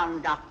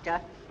found, Doctor.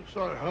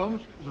 Sorry,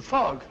 Holmes. The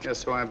fog. Yes,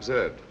 so I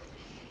observed.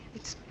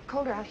 It's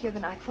colder out here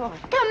than I thought.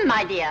 Come,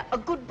 my dear. A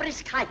good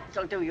brisk hike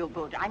will do you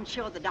good. I'm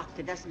sure the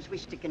doctor doesn't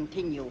wish to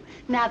continue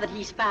now that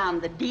he's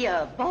found the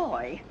dear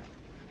boy.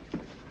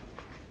 It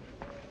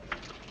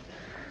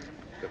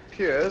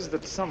appears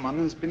that someone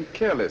has been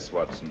careless,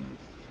 Watson.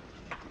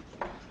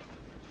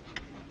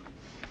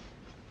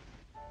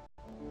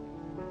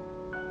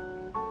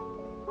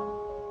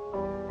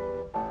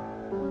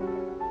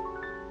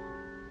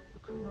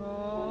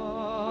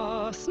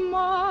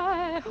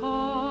 My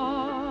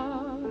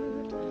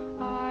heart,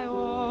 I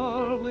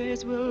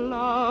always will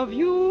love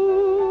you,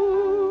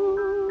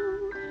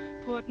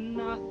 put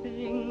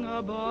nothing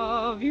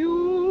above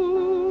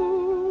you,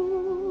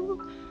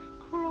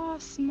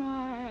 cross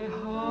my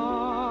heart.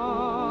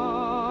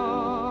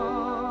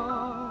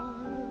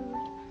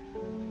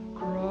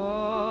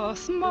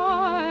 cross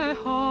my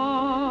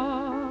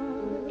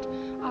heart,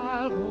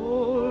 I'll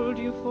hold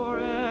you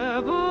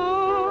forever.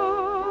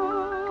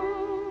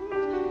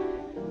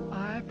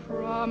 I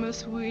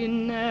promise we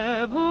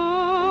never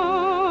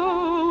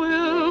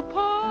will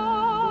part.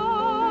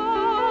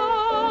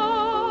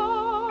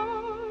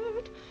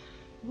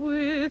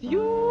 With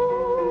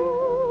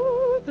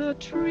you, the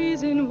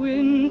trees in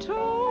winter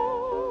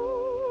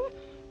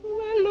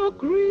will look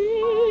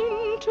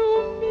green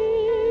to me.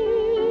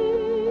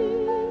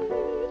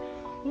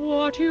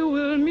 What you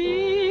will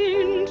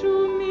mean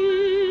to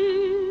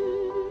me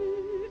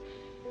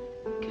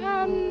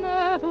can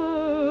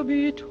never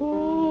be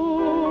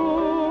told.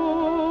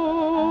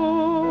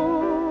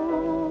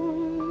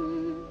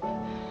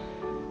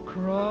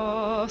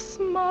 Cross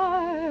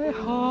my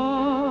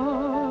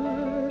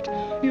heart,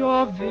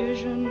 your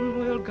vision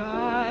will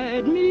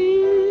guide me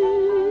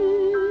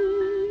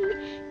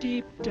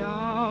deep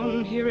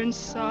down here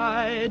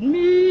inside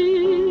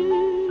me.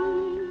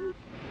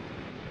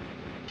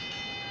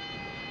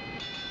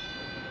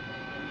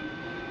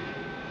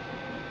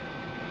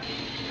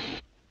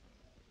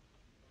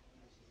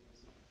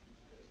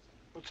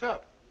 What's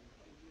up?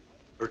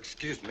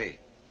 Excuse me.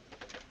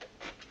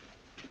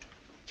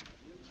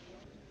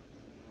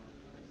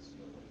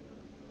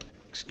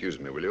 Excuse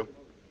me, will you?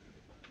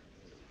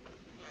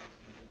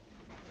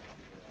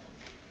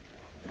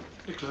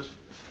 Nikolas.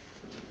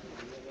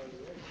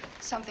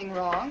 Something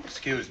wrong?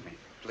 Excuse me,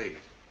 please.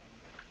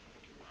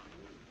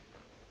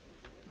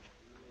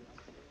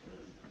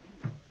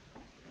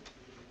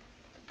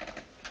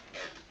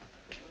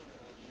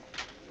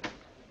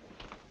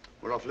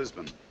 We're off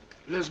Lisbon.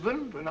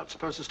 Lisbon? We're not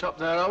supposed to stop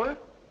there, are we?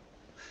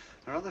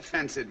 I rather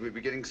fancied we'd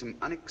be getting some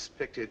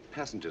unexpected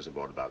passengers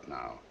aboard about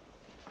now.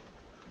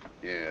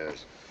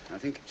 Yes, I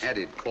think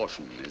added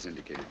caution is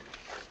indicated.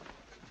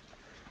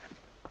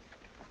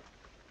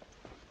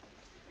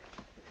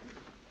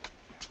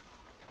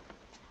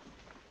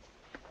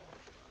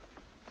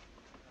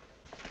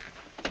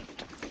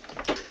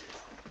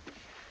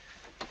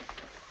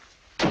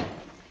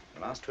 The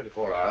last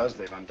 24 hours,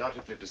 they've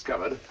undoubtedly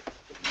discovered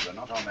we're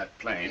not on that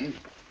plane,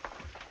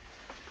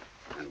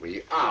 and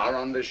we are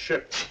on this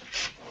ship.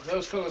 Oh,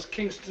 those fellows,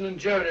 Kingston and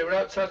Gerald, were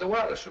outside the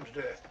wireless room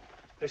today.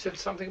 They said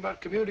something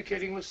about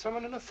communicating with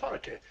someone in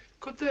authority.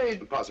 Could they?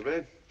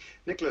 Possibly.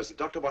 Nicholas,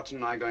 Dr. Watson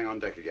and I are going on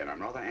deck again.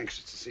 I'm rather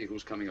anxious to see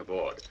who's coming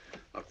aboard.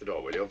 Lock the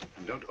door, will you?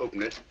 And don't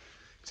open it,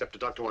 except to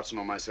Dr. Watson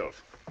or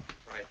myself.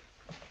 Right.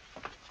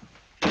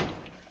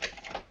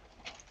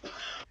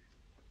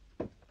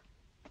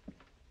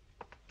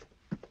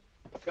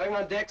 Going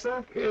on deck,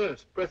 sir?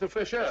 Yes, breath of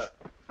fresh air.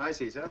 I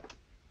see, sir.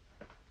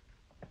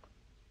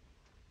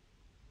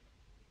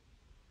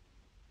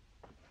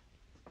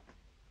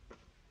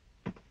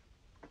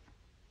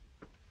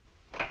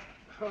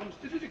 Holmes,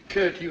 did it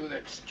occur to you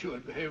that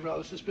steward behaved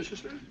rather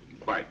suspiciously?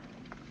 Quite.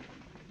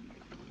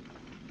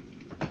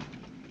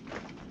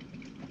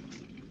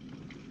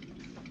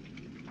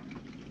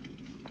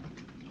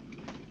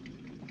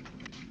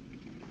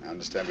 I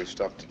understand we've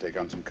stopped to take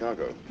on some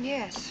cargo.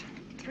 Yes,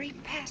 3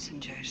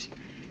 passengers.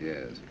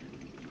 Yes.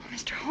 Oh,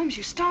 Mr. Holmes,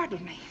 you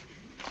startled me.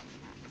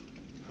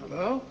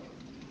 Hello?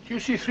 Do you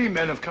see 3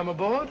 men have come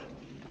aboard?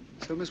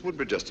 So Miss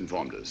Woodbury just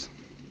informed us.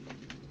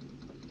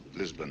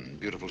 Lisbon,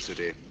 beautiful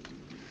city.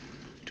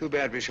 Too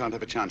bad we shan't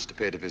have a chance to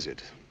pay it a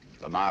visit.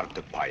 The Mar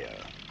de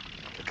Paya,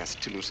 the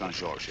Castillo San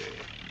Jorge,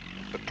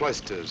 the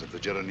cloisters of the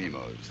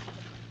Geronimos,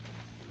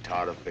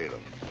 Tower of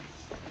Balaam.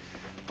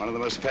 One of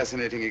the most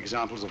fascinating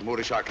examples of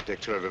Moorish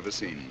architecture I've ever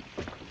seen.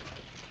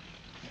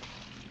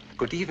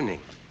 Good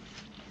evening.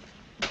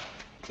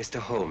 Mr.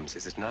 Holmes,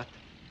 is it not?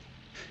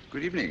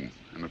 Good evening.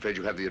 I'm afraid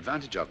you have the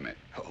advantage of me.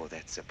 Oh,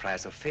 that's a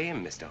prize of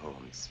fame, Mr.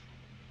 Holmes.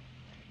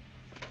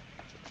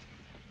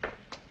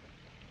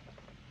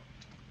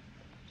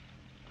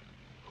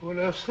 Who on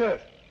earth's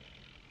that?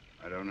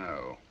 I don't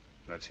know,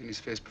 but I've seen his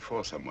face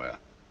before somewhere.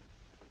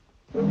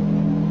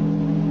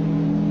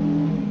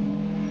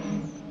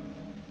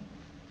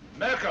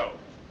 Mirko!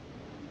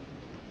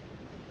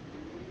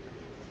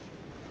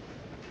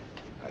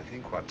 I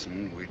think,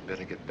 Watson, we'd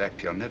better get back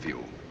to your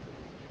nephew.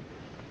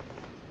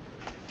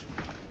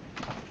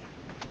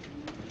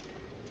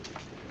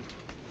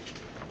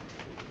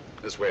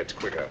 This way, it's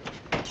quicker.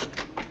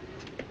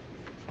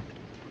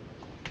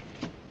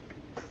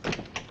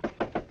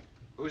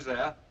 Who's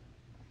there?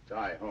 It's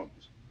I,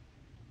 Holmes.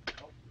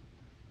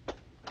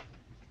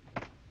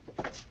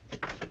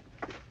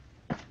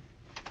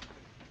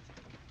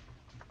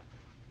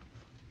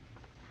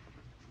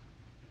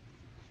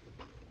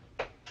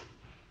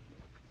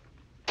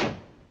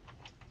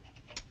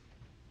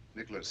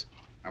 Nicholas,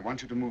 I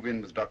want you to move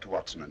in with Dr.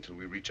 Watson until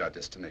we reach our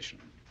destination.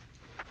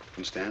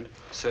 Understand?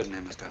 Certainly,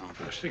 Mr. Holmes.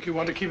 I think you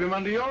want to keep him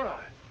under your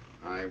eye.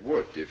 I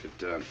would, if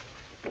it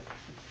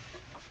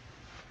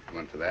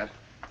went for that.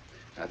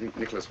 I think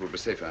Nicholas will be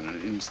safer in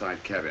an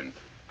inside cabin.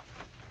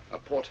 A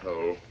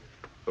porthole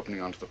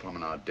opening onto the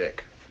promenade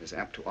deck is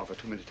apt to offer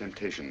too many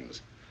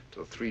temptations to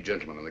the 3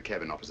 gentlemen in the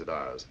cabin opposite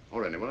ours,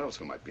 or anyone else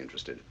who might be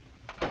interested.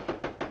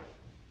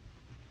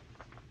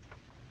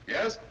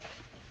 Yes?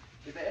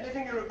 Is there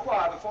anything you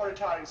require before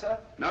retiring, sir?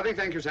 Nothing,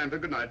 thank you,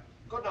 Sanford. Good night.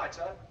 Good night,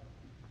 sir.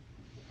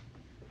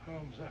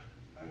 Holmes,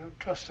 I don't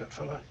trust that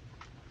fellow.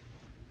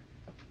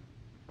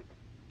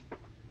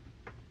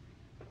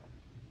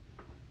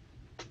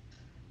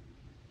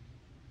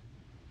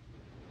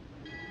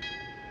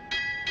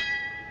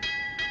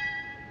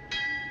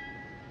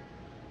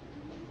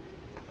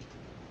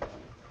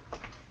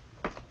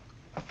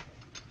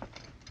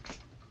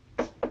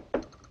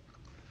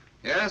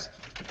 Yes?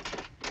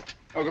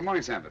 Oh, good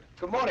morning, Sanford.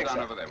 Good morning, Down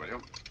sir. over there, will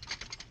you?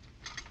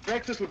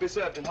 Breakfast will be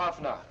served in half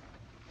an hour.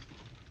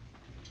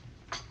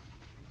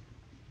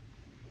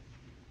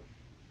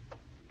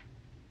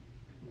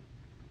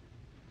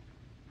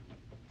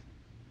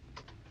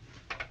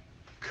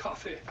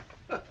 Coffee.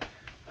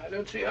 I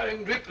don't see how you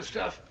can drink the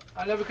stuff.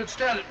 I never could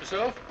stand it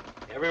myself.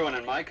 Everyone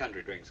in my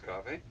country drinks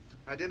coffee.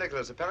 My dear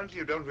Nikolas, apparently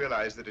you don't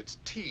realize that it's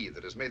tea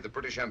that has made the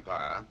British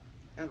Empire,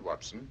 and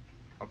Watson,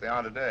 what they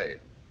are today.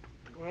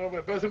 Well,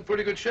 we're both in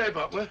pretty good shape,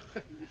 aren't we?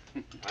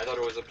 I thought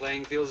it was the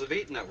playing fields of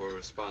Eton that were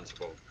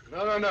responsible.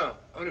 No.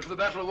 Only for the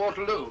Battle of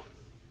Waterloo.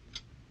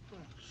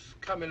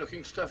 Scummy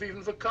looking stuff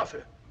even for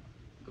coffee.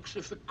 Looks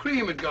as if the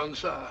cream had gone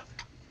sour.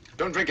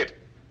 Don't drink it.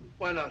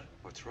 Why not?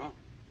 What's wrong?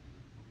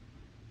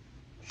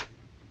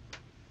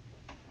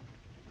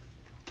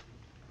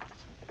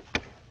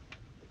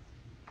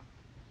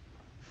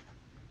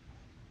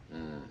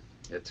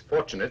 It's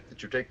fortunate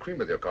that you take cream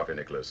with your coffee,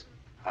 Nikolas.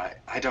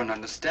 I don't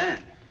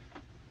understand.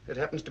 It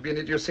happens to be an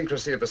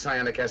idiosyncrasy of the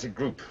cyanic acid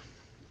group.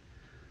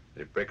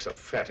 It breaks up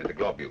fat into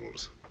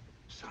globules.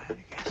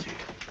 Cyanic acid?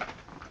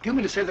 Do you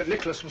mean to say that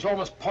Nikolas was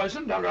almost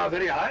poisoned under our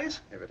very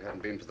eyes? If it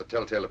hadn't been for the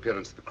telltale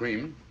appearance of the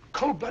cream.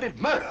 Cold-blooded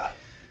murder.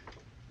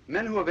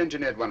 Men who have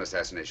engineered one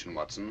assassination,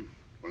 Watson,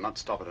 will not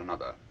stop at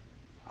another.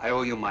 I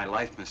owe you my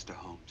life, Mr.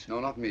 Holmes. No,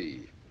 not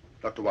me.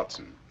 Dr.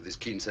 Watson, with his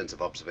keen sense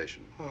of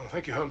observation. Oh,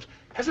 thank you, Holmes.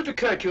 Has it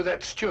occurred to you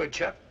that steward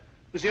chap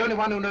was the only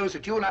one who knows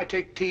that you and I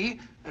take tea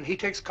and he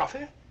takes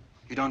coffee?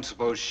 You don't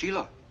suppose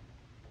Sheila?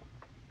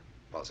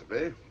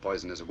 Possibly.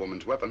 Poison is a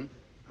woman's weapon.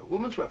 A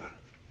woman's weapon?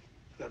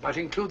 That might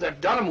include that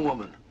Dunham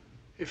woman,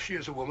 if she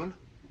is a woman.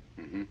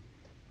 Mm-hmm.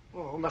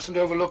 Oh, we mustn't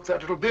overlook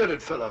that little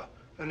bearded fellow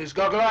and his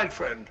goggle-eyed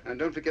friend. And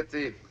don't forget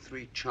the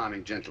 3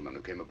 charming gentlemen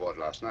who came aboard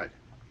last night.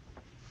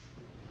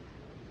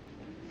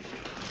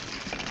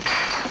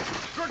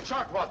 Good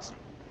shot, Watson.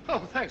 Oh,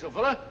 thanks, old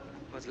fella.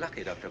 Was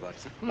lucky, Dr.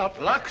 Watson.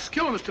 Not luck.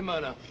 Skill, Mr.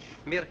 Murner.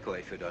 Mirko,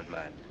 if you don't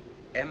mind.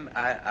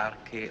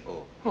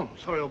 M-I-R-K-O. Oh,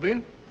 sorry, old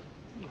bean.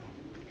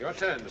 Your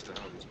turn, Mr.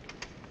 Holmes.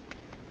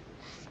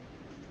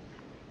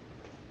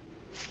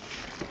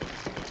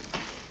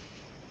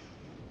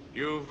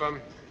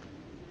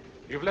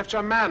 You've left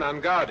your man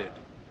unguarded.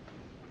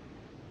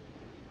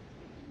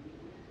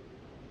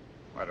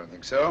 I don't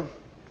think so.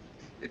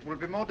 It will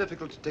be more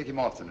difficult to take him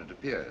off than it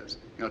appears.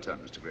 Your turn,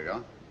 Mr.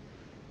 Gregor.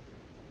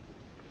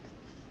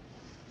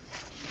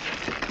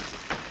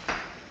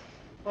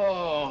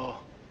 Oh,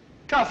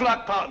 tough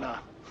luck, partner.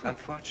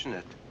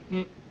 Unfortunate.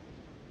 Mm.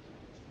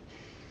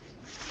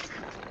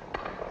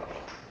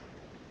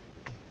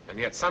 And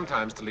yet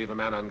sometimes to leave a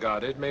man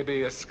unguarded may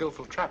be a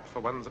skillful trap for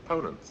one's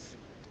opponents.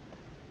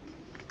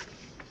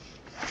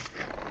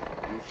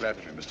 You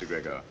flatter me, Mr.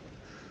 Gregor.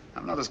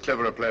 I'm not as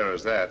clever a player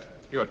as that.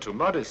 You're too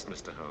modest,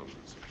 Mr.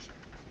 Holmes.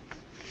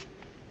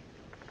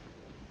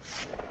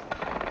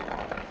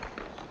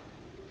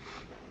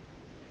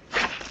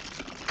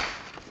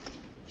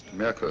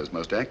 Mirko is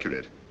most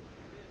accurate.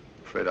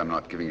 Afraid I'm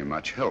not giving him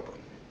much help.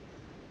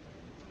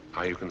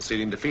 Are you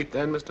conceding defeat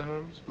then, Mr.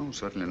 Holmes? Oh,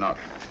 certainly not.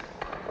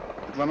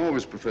 But one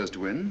always prefers to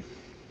win.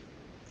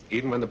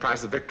 Even when the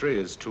price of victory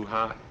is too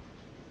high?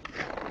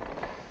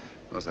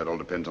 Of course, that all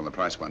depends on the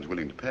price one's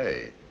willing to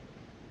pay.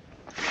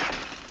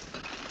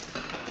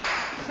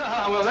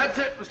 Ah, well, that's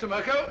it, Mr.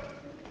 Mirko.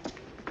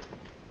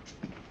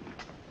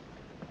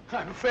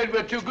 I'm afraid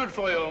we're too good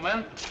for you, old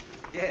man.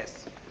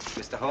 Yes.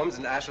 Mr. Holmes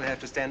and I shall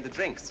have to stand the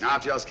drinks.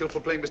 After your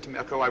skillful playing, Mr.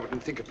 Mirko, I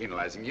wouldn't think of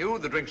penalizing you.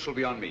 The drinks shall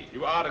be on me.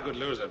 You are a good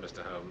loser,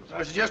 Mr. Holmes.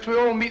 I suggest we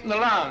all meet in the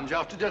lounge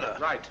after dinner.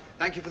 Right.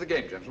 Thank you for the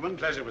game, gentlemen.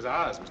 Pleasure was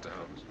ours, Mr.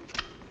 Holmes.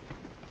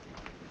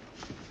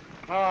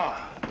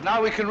 Ah,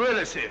 now we can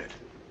really see it.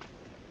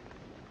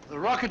 The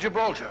Rock of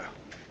Gibraltar.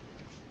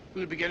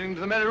 We'll be getting to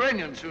the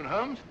Mediterranean soon,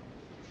 Holmes.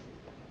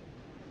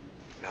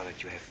 Now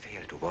that you have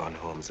failed to warn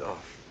Holmes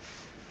off,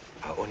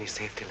 our only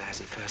safety lies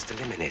in first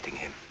eliminating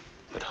him.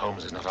 But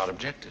Holmes is not our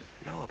objective.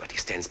 No, but he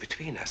stands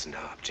between us and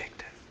our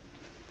objective.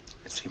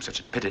 It seems such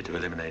a pity to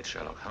eliminate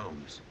Sherlock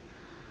Holmes.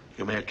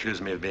 You may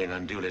accuse me of being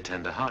unduly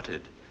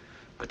tender-hearted,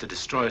 but to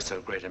destroy so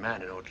great a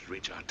man in order to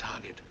reach our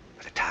target.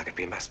 But a target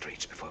we must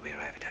reach before we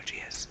arrive at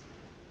Algiers.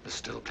 There's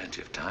still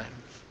plenty of time.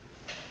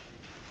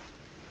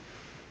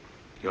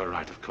 You're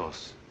right, of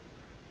course.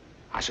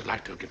 I should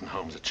like to have given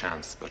Holmes a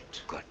chance, but...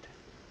 Good.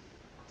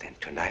 Then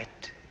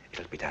tonight,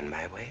 it'll be done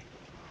my way.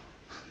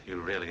 You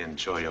really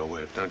enjoy your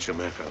work, don't you,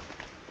 Mirko?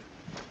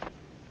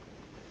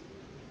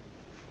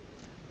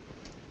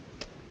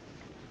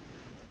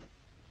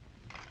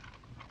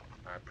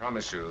 I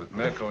promise you that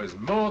Mirko is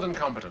more than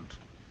competent.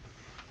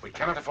 We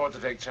cannot afford to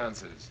take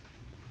chances.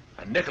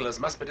 And Nikolas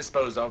must be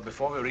disposed of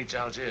before we reach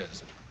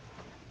Algiers.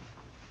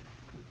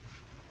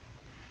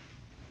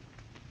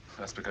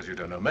 That's because you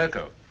don't know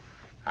Mirko.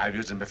 I've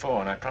used him before,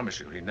 and I promise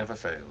you, he never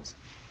fails.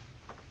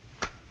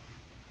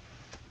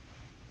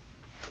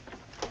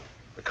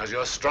 Because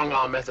your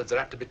strong-arm methods are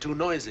apt to be too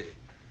noisy.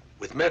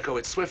 With Mirko,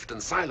 it's swift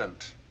and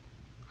silent.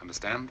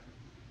 Understand?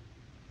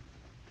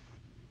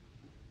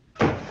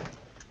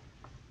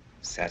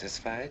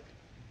 Satisfied?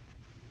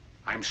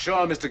 I'm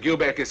sure Mr.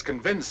 Gubeck is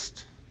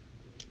convinced.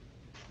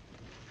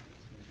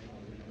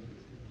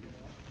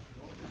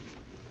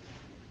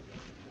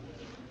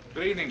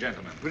 Good evening,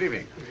 gentlemen. Good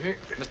evening.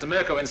 Mr.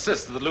 Mirko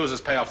insists that the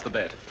losers pay off the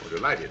bet. Oh,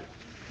 delighted.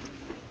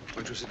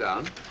 Won't you sit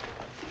down?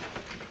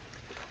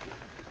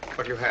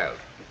 What do you have?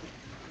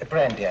 A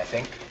brandy, I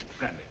think.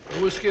 Brandy.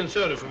 A whiskey and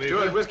soda for me.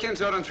 George, whiskey and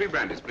soda and 3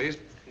 brandies, please.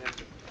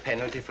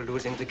 Penalty for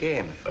losing the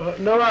game.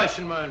 No ice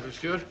in mine, for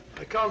Stuart.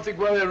 I can't think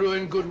why they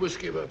ruin good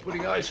whiskey by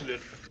putting ice in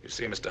it. You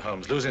see, Mr.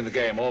 Holmes, losing the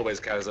game always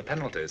carries a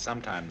penalty,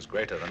 sometimes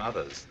greater than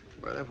others.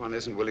 Well, if one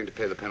isn't willing to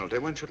pay the penalty,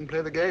 one shouldn't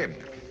play the game.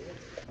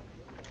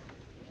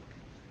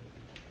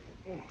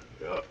 Oh,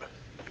 yeah.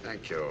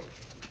 Thank you.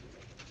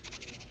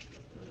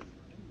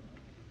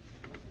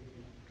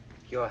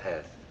 Your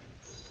health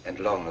and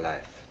long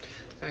life.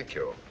 Thank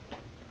you.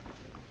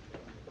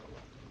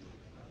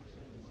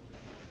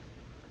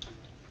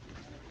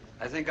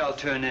 I think I'll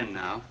turn in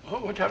now. Oh,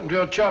 what happened to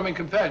your charming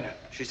companion?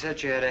 She said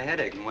she had a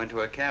headache and went to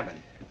her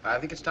cabin. I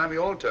think it's time we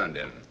all turned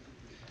in.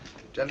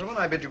 Gentlemen,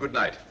 I bid you good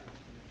night.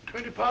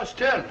 10:20.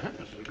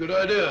 That's a good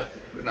idea.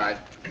 Good night.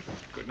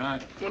 Good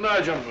night. Good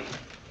night, gentlemen.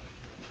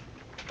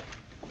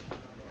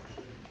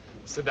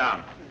 Sit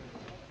down.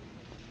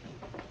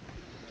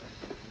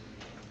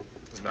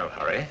 There's no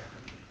hurry.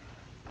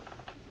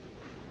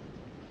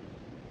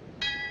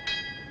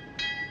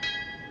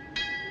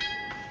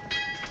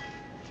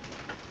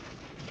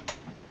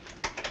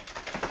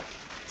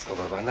 It's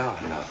over 1 hour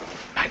now.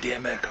 My dear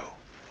Mirko,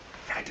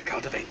 try to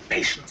cultivate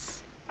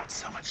patience. It's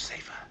so much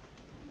safer.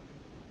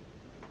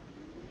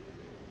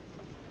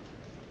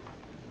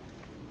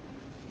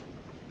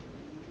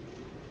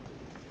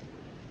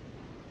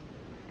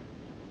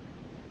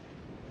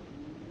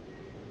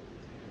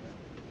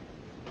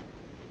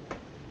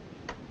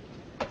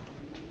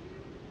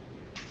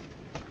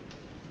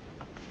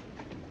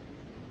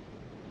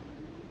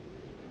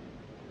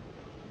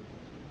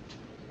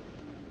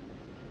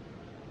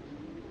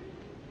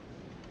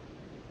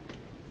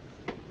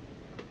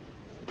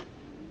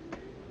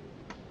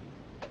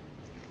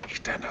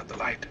 Stand out the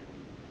light.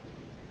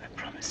 I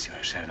promise you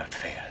I shall not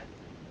fail.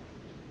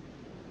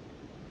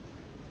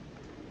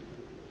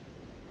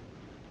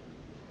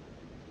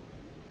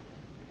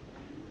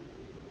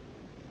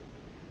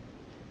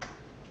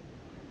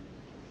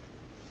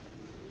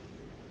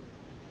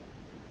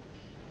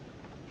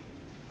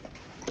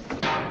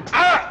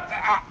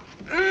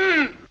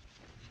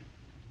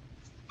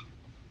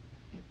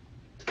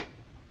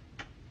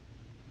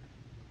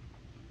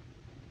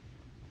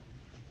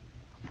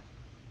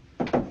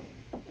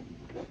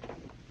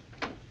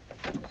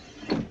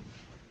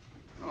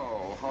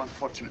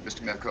 Unfortunate,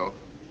 Mr. Mirko.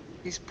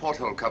 These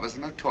porthole covers are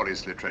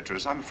notoriously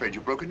treacherous. I'm afraid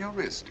you've broken your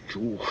wrist.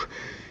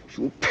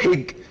 You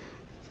pig!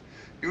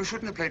 You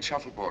shouldn't have played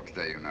shuffleboard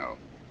today, you know.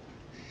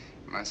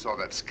 When I saw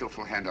that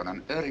skillful hand on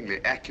an unerringly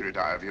accurate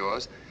eye of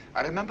yours,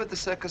 I remembered the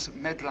circus of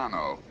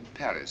Medrano in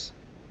Paris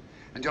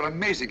and your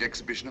amazing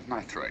exhibition of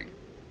knife throwing.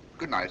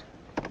 Good night.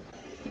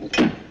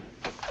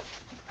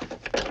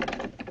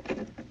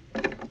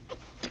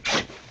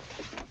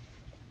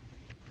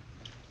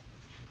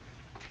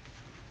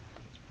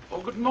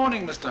 Good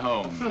morning, Mr.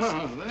 Holmes.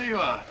 Oh, there you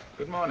are.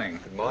 Good morning.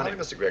 Good morning,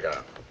 Mr.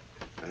 Gregor.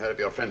 I heard of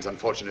your friend's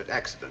unfortunate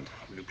accident.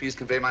 Will you please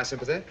convey my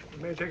sympathy?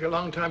 It may take a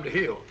long time to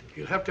heal.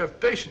 You'll have to have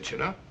patience, you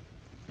know.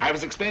 I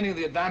was explaining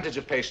the advantage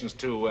of patience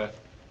to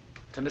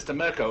Mr.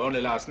 Mirko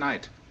only last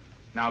night.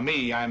 Now,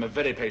 me, I am a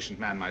very patient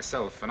man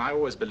myself, and I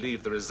always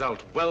believe the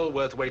result well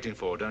worth waiting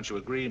for. Don't you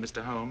agree,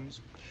 Mr.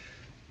 Holmes?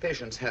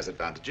 Patience has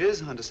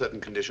advantages under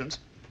certain conditions.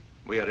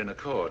 We are in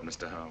accord,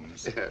 Mr.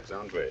 Holmes. Yes,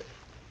 aren't we?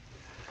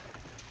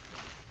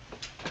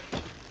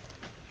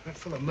 That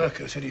fellow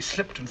Mirko said he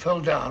slipped and fell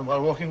down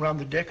while walking around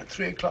the deck at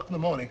 3 o'clock in the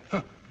morning.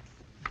 Huh.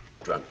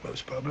 Drunk,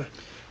 most probably.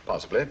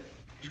 Possibly.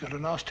 He's got a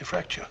nasty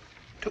fracture.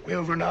 Took me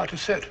over an hour to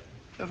set.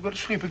 Never got to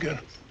sleep again.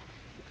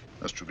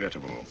 That's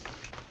regrettable.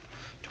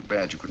 Too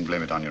bad you couldn't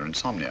blame it on your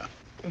insomnia.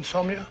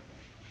 Insomnia?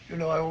 You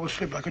know I always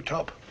sleep like a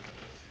top.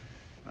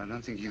 I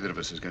don't think either of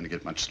us is going to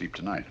get much sleep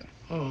tonight.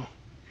 Oh,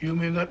 you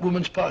mean that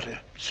woman's party?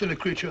 Silly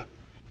creature.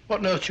 What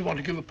on earth do you want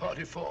to give a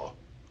party for?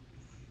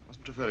 I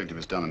wasn't referring to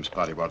Miss Dunham's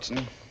party,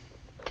 Watson.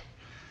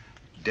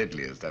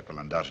 Deadly as that will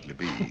undoubtedly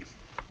be.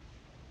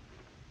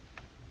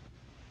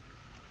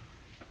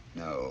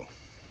 No.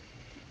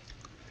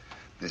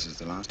 This is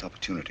the last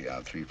opportunity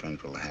our 3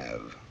 friends will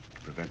have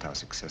to prevent our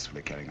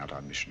successfully carrying out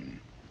our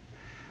mission.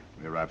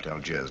 We arrive at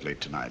Algiers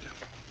late tonight.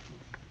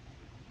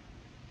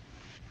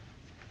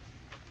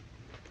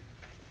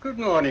 Good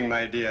morning,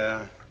 my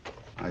dear.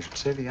 I should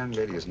say the young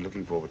lady isn't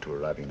looking forward to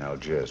arriving in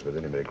Algiers with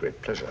any very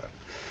great pleasure.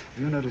 Have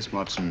you noticed,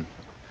 Watson,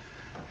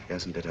 She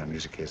hasn't let our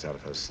music case out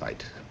of her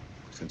sight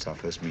since our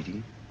first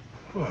meeting.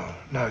 Well,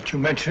 now that you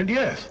mention it,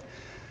 yes.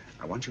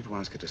 I want you to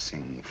ask her to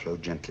sing Flow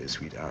Gently,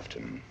 Sweet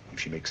Afton.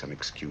 If she makes some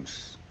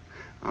excuse,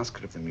 ask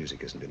her if the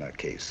music isn't in her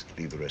case.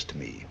 Leave the rest to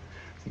me.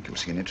 I think you'll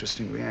see an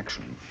interesting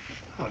reaction.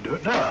 I'll do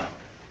it now.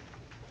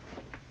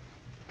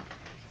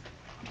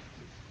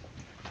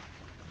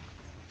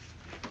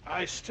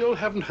 I still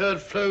haven't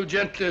heard Flow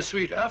Gently,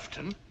 Sweet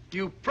Afton.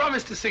 You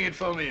promised to sing it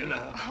for me, you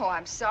know. Oh,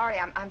 I'm sorry.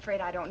 I'm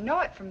afraid I don't know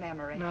it from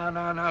memory. No,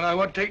 I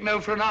won't take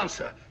no for an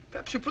answer.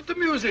 Perhaps you put the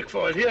music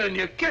for it here in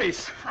your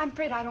case. I'm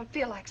afraid I don't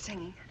feel like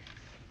singing.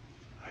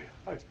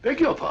 I beg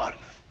your pardon.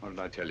 What did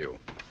I tell you?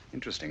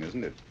 Interesting,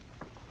 isn't it?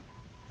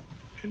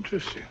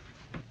 Interesting.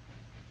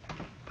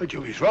 But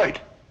he's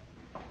right.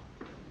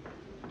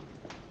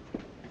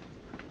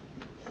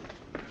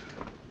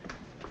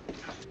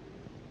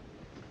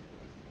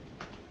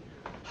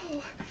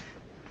 Oh.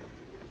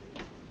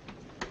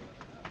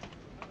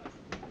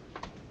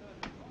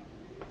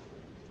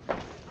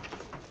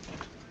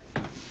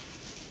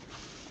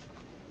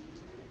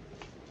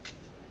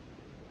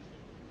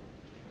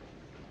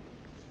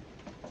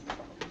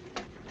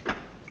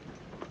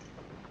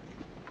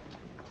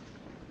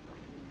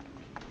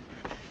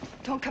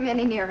 Don't come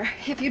any nearer.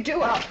 If you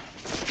do, I'll...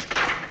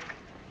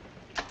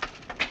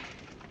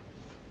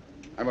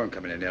 I won't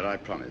come any nearer, I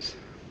promise.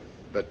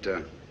 But,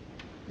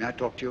 may I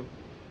talk to you?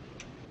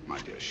 My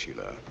dear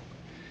Sheila,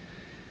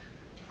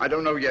 I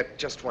don't know yet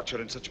just what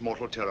you're in such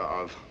mortal terror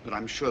of, but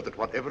I'm sure that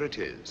whatever it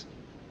is,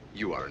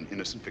 you are an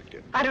innocent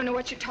victim. I don't know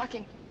what you're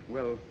talking.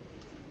 Well,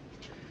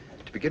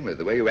 to begin with,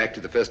 the way you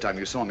acted the first time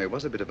you saw me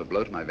was a bit of a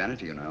blow to my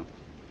vanity, you know.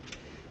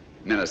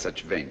 Men are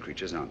such vain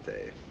creatures, aren't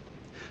they?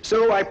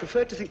 So I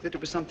prefer to think that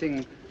it was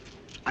something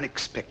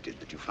unexpected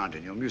that you found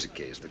in your music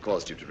case that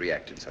caused you to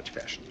react in such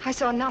fashion. I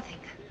saw nothing.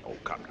 Oh,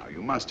 come now,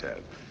 you must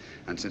have.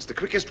 And since the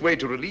quickest way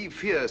to relieve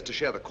fear is to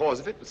share the cause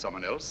of it with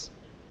someone else,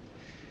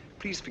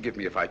 please forgive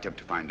me if I attempt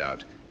to find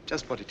out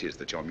just what it is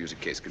that your music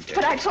case contains.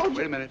 But I told you...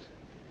 Wait a minute.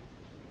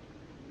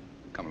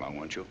 Come along,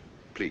 won't you?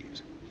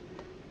 Please.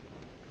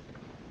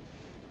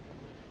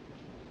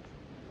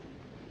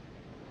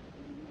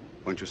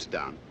 Won't you sit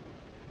down?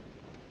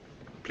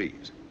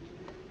 Please.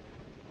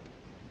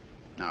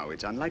 Now,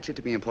 it's unlikely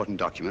to be important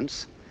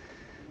documents,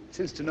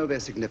 since to know their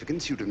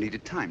significance, you'd have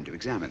needed time to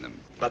examine them.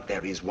 But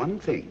there is one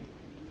thing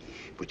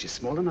which is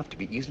small enough to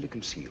be easily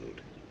concealed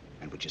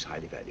and which is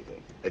highly valuable.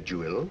 A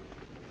jewel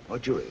or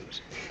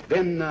jewels.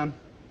 Then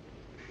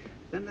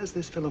there's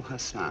this fellow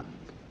Hassan,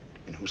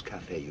 in whose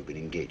cafe you've been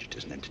engaged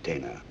as an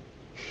entertainer.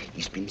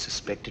 He's been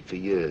suspected for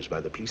years by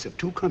the police of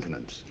 2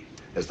 continents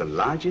as the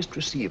largest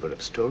receiver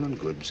of stolen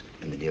goods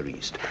in the Near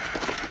East.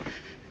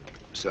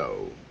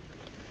 So,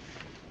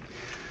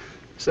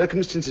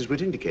 circumstances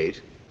would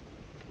indicate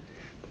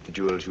that the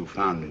jewels you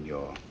found in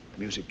your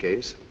music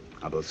case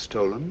are both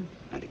stolen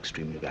and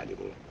extremely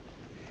valuable.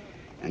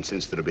 And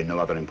since there have been no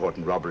other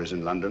important robberies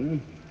in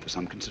London for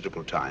some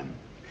considerable time,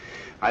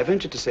 I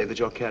venture to say that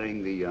you're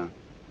carrying the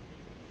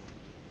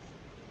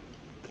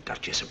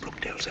Duchess of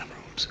Brookdale's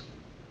emeralds.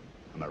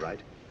 Am I right?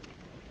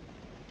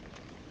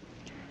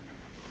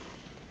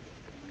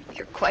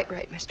 You're quite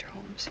right, Mr.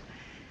 Holmes.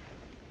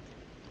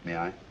 May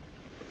I?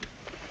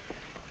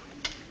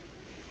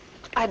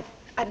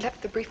 I'd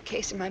left the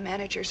briefcase in my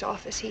manager's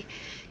office.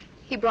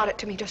 He brought it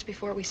to me just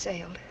before we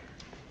sailed.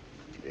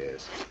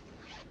 Yes.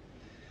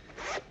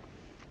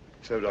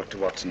 So Dr.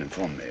 Watson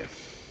informed me.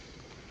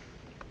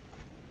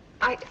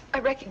 I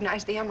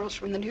recognized the emeralds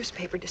from the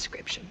newspaper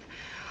description.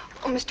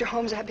 Oh, Mr.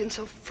 Holmes, I've been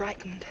so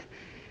frightened.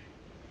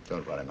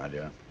 Don't worry, my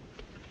dear.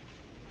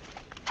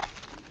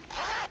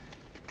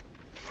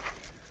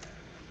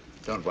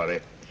 Don't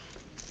worry.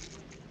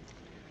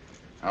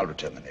 I'll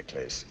return the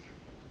necklace.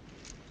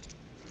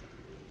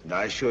 And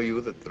I assure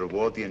you that the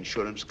reward the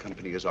insurance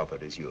company has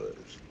offered is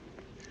yours,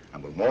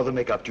 and will more than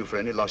make up to you for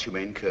any loss you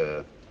may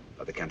incur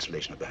by the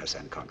cancellation of the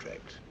Hassan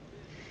contract,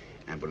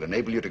 and will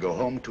enable you to go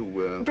home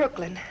to,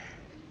 Brooklyn.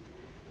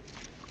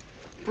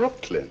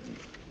 Brooklyn?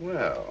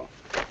 Well,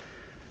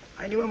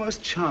 I knew a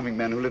most charming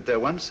man who lived there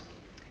once.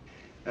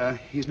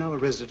 He's now a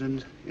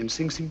resident in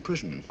Sing Sing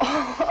prison.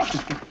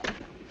 Oh.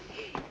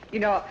 You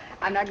know,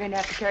 I'm not going to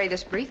have to carry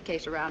this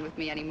briefcase around with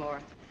me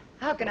anymore.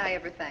 How can I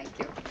ever thank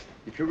you?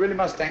 If you really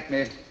must thank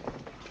me,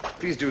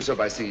 please do so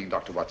by singing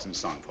Dr. Watson's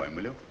song for him,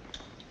 will you?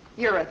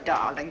 You're a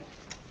darling.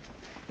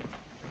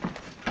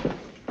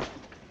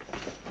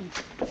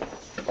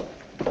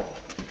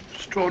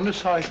 Extraordinary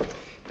sight.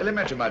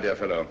 Elementary, my dear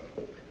fellow,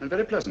 and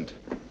very pleasant.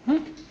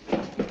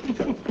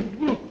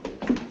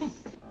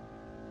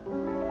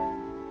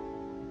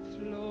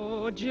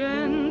 Flow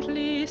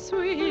gently,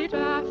 sweet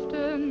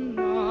Afton,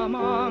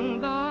 among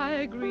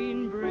thy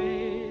green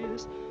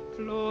braes.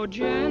 Flow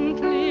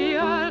gently,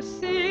 I'll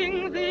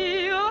sing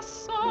thee a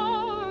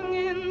song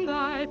in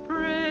thy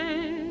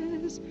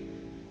praise.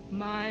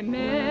 My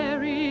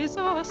Mary's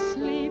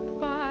asleep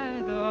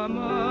by the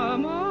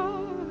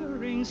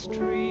murmuring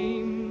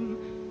stream.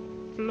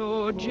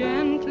 Flow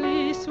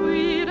gently,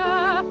 sweet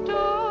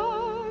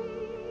Afton,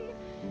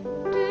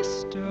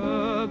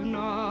 disturb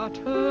not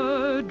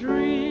her dream.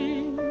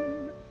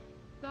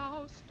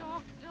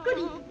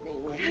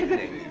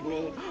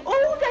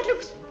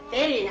 looks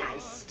very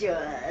nice,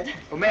 steward.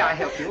 Oh, may I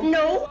help you?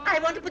 No, I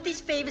want to put these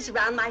favors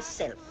around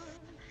myself.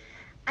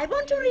 I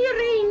want to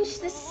rearrange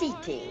the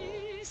seating.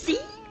 See?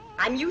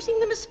 I'm using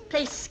them as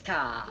place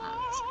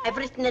cards. I've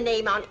written a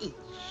name on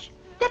each.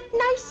 That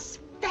nice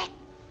fat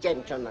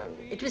gentleman.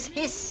 It was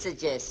his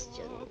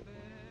suggestion.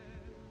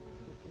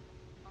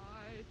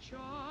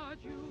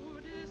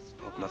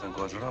 Hope nothing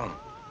goes wrong.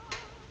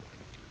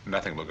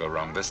 Nothing will go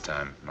wrong this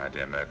time, my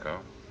dear Mirko.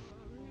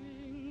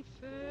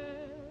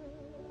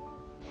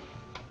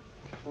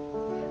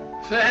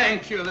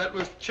 Thank you. That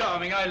was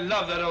charming. I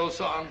love that old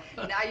song.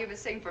 Now you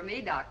must sing for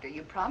me, Doctor.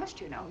 You promised,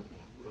 you know.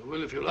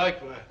 Well, if you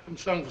like, I haven't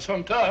sung for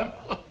some time.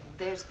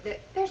 There's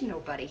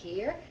nobody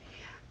here.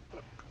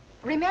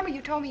 Remember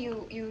you told me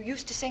you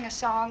used to sing a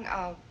song,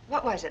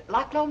 what was it,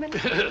 Loch Lomond?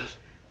 Yes.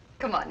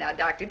 Come on now,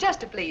 Doctor,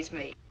 just to please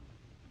me.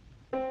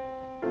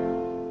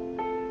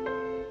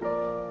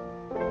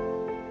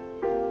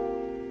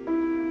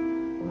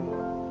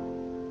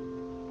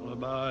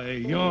 By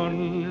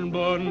yon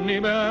bonny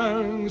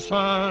banks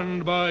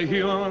and by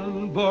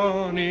yon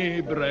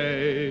bonny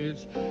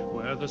braes,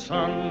 where the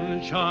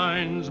sun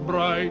shines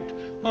bright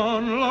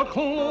on Loch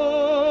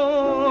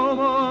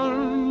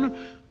Lomond,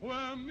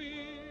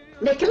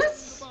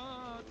 Nikolas,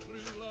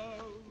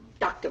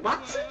 Dr.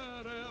 Watson,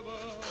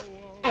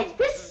 and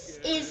this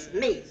is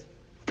me.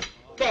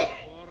 There,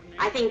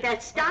 I think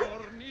that's done.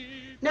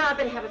 Now I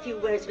better have a few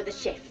words with the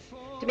chef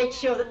to make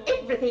sure that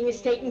everything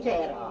is taken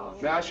care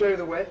of. May I show you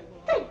the way?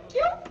 Thank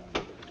you.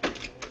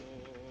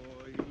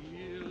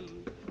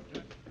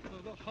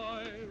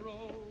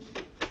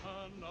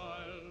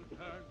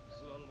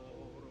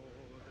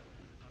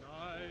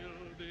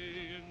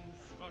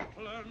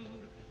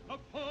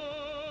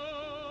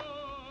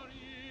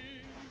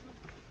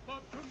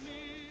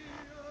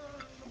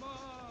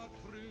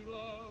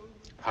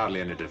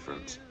 Hardly any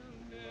difference.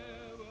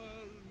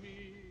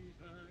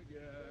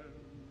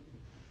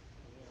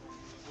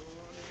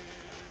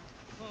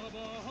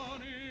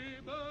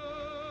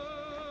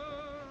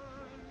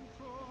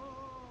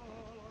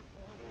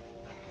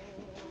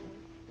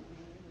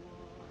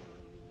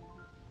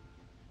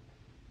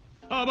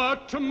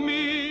 But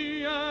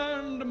me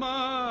and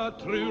my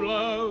true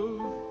love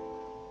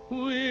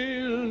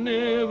will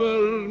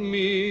never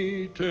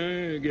meet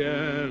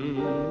again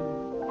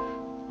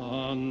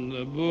on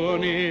the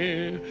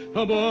bonny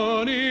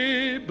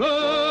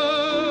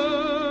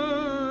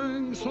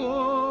banks of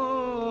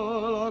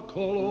Loch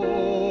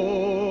Lomond.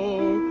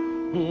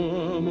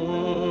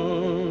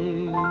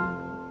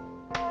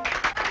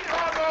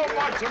 Bravo,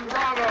 Watson,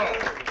 bravo!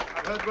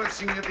 I've heard worth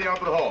singing at the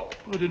Opera Hall.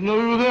 I didn't know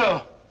you were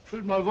there. I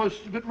feel my voice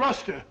is a bit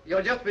rusty.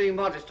 You're just being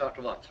modest,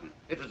 Dr. Watson.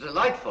 It was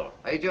delightful,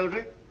 eh,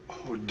 Gerald?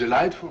 Oh,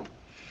 delightful.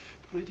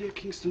 My dear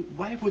Kingston,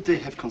 why would they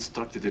have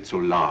constructed it so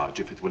large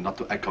if it were not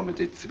to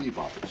accommodate 3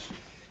 bottles?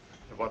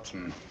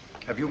 Watson,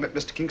 have you met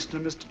Mr. Kingston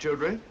and Mr.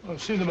 Gerald?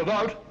 I've seen them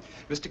about.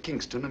 Mr.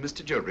 Kingston and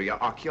Mr. Gerald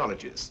are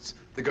archaeologists.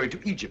 They're going to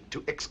Egypt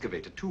to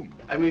excavate a tomb.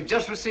 And we've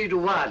just received a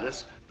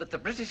wireless that the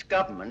British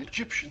government,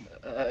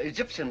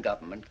 Egyptian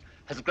government,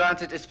 has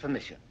granted its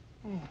permission.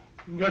 Oh,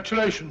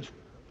 congratulations,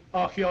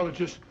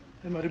 archaeologists.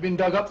 They might have been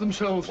dug up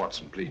themselves.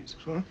 Watson, please.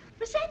 Sorry?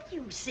 Was that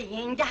you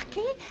singing,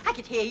 Ducky? I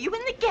could hear you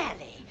in the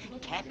galley.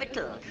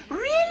 Capital.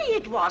 Really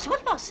it was.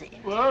 What was it?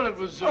 Well, it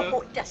was...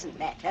 Oh, it doesn't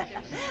matter.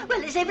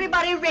 Well, is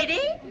everybody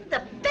ready?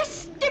 The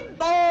festive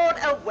board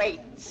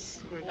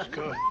awaits. Let's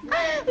go.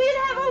 We'll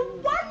have a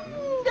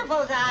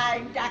wonderful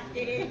time,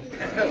 Ducky.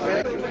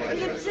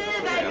 You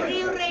observe I've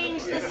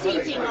rearranged the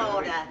seating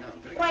order.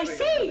 Why,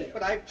 say,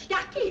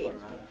 Ducky,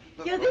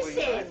 you're this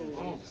end,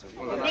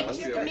 next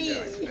to me.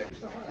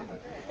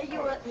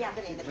 You're at the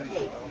other end of the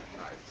table.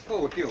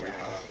 Oh, here we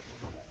are.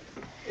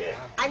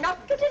 I'm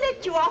not going to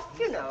let you off,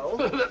 you know.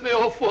 Let me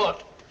off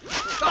what?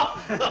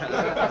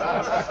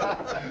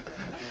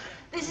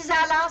 This is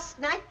our last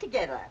night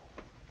together.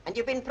 And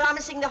you've been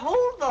promising the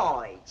whole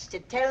voyage to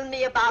tell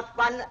me about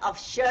one of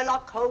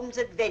Sherlock Holmes'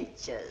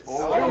 adventures.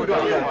 Oh,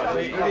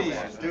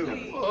 please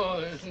do. Oh,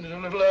 isn't it a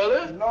little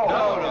early? No.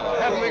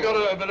 Haven't we got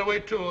to better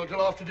wait till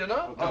after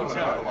dinner?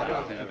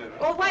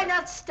 Well, why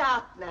not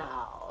start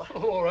now?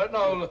 All right,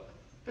 now,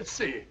 let's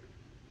see.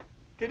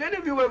 Did any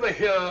of you ever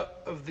hear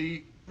of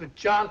the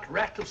giant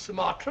rat of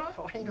Sumatra?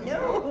 Oh,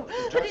 no,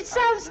 but it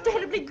sounds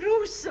terribly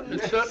gruesome.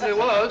 It certainly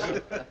was.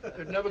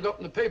 It never got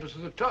in the papers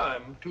at the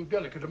time. Too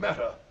delicate a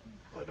matter.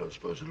 I don't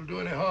suppose it'll do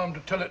any harm to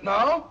tell it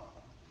now.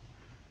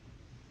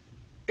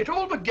 It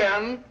all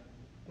began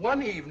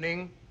one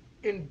evening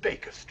in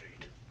Baker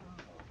Street.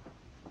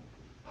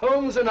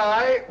 Holmes and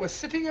I were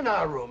sitting in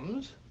our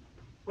rooms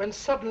when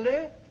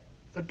suddenly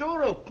the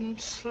door opened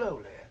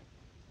slowly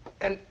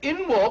and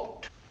in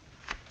walked...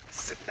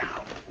 Sit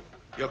down.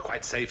 You're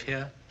quite safe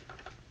here?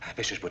 I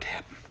wish it would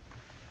happen.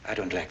 I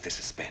don't like the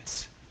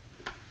suspense.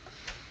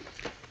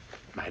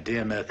 My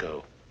dear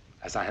Mirko,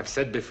 as I have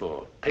said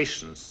before,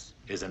 patience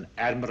is an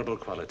admirable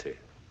quality.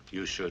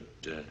 You should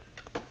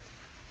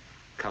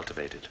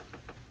cultivate it.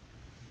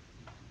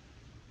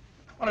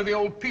 One of the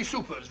old pea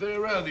soupers, very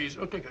rare these.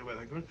 Oh, take it away,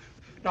 thank you.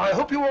 Now, I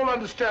hope you all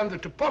understand the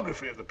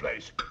topography of the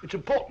place. It's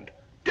important,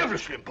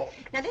 devilishly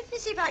important. Now, let me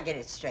see if I get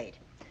it straight.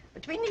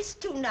 Between these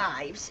two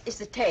knives is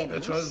the Thames.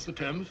 That's right, it's the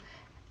Thames.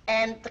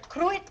 And the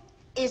cruet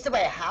is the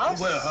warehouse.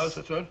 The warehouse,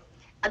 that's right.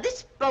 And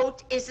this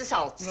boat is the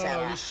salt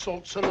cellar. No, the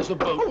salt cellar's the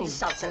boat. Oh, the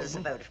salt cellar's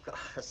the boat, of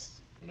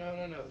course.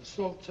 No, the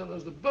salt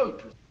cellar's the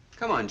boat.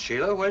 Come on,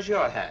 Sheila, where's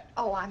your hat?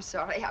 Oh, I'm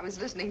sorry. I was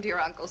listening to your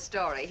uncle's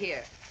story.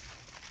 Here.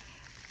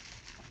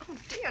 Oh,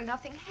 dear,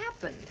 nothing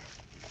happened.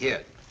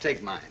 Here,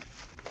 take mine.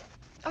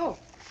 Oh.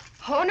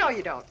 Oh, no,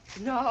 you don't.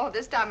 No,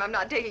 this time I'm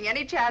not taking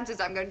any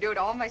chances. I'm going to do it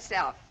all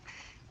myself.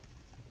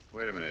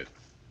 Wait a minute.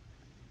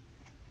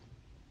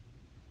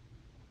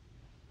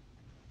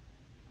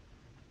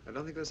 I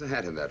don't think there's a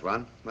hat in that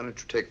one. Why don't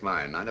you take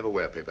mine? I never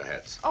wear paper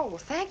hats. Oh, well,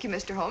 thank you,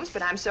 Mr. Holmes,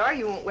 but I'm sorry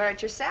you won't wear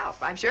it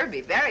yourself. I'm sure it'd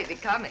be very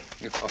becoming.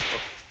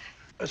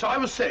 As I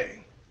was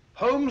saying,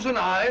 Holmes and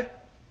I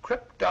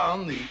crept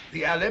down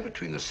the alley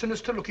between the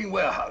sinister-looking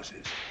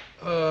warehouses.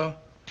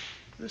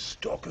 This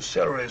stalk of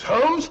celery is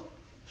Holmes.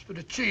 This bit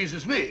of cheese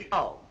is me.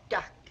 Oh,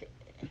 ducky.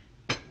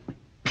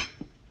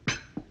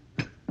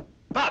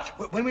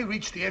 But when we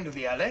reached the end of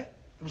the alley,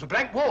 there was a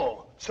blank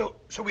wall, so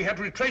we had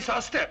to retrace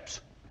our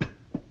steps.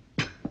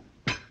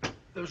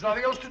 There was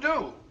nothing else to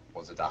do.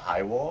 Was it a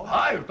high wall?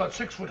 High, it was about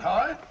 6 foot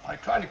high. I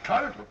tried to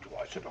climb it. Look,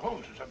 I said to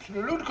Holmes, it's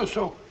absolutely ludicrous.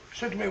 So he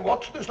said to me,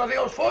 Watson, there's nothing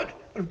else for it.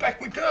 And back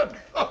we turned.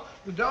 Oh,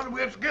 and down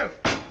we had to go.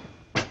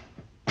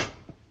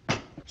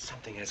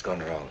 Something has gone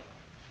wrong.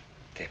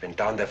 They've been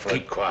down there for...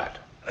 Keep quiet.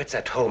 It's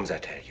at Holmes, I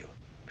tell you.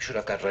 We should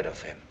have got rid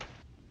of him.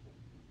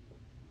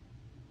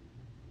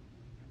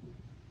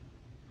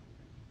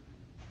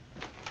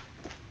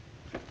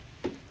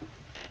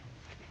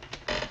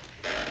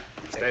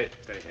 Stay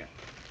here.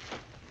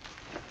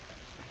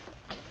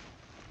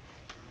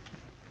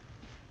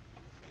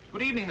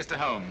 Good evening, Mr.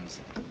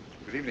 Holmes.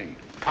 Good evening.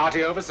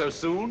 Party over so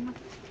soon?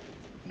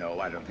 No,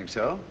 I don't think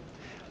so.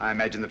 I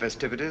imagine the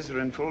festivities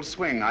are in full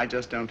swing. I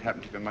just don't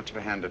happen to be much of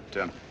a hand at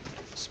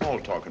small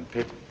talk and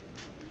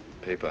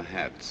paper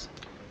hats.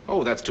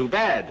 Oh, that's too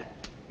bad.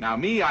 Now,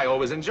 me, I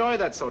always enjoy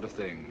that sort of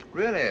thing.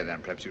 Really?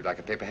 Then perhaps you'd like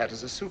a paper hat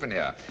as a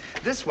souvenir.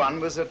 This one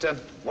was at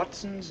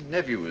Watson's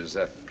nephew's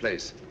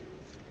place.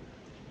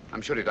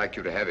 I'm sure he'd like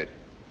you to have it.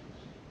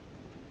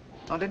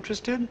 Not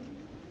interested?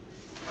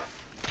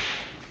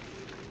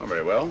 Oh,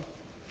 very well.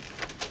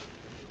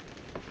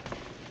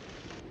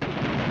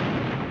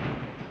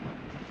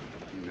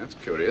 That's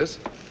curious.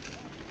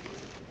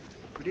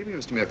 Good evening,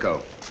 Mr.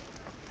 Mirko.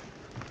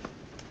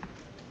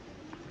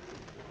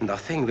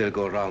 Nothing will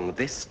go wrong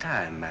this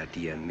time, my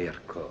dear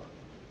Mirko.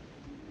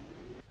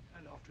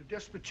 And after a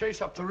desperate chase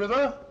up the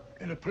river,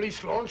 in a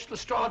police launch, the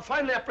Strad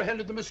finally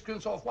apprehended the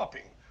miscreants off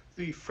Wapping.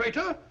 The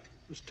freighter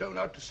was towed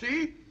out to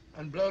sea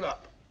and blown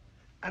up.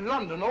 And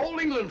London, all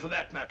England for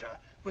that matter,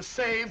 was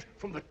saved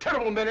from the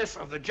terrible menace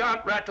of the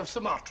giant rat of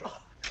Sumatra.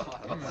 Oh,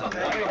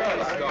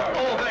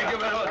 thank you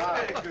very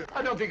much.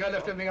 I don't think I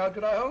left anything out,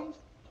 did I, Holmes?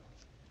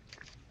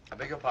 I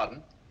beg your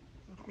pardon?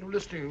 You're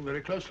listening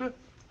very closely.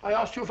 I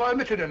asked you if I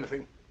omitted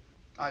anything.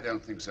 I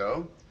don't think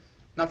so.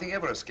 Nothing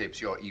ever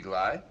escapes your eagle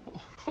eye.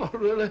 Oh,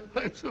 really?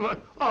 Thanks so much.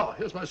 Oh,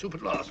 here's my soup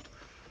at last.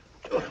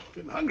 Oh,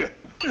 I'm hungry.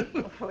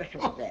 You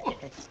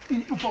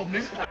pardon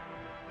me.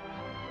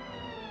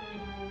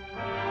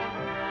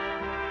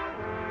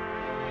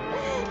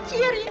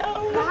 Cheerio!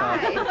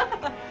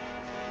 Hi.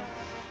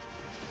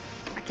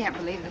 I can't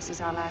believe this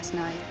is our last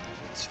night.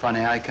 It's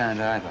funny, I can't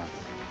either.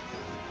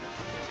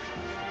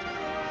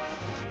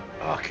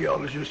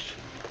 Archaeologists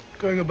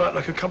going about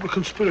like a couple of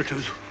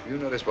conspirators. You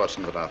notice,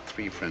 Watson, that our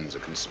 3 friends are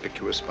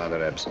conspicuous by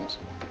their absence.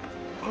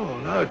 Oh,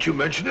 now that you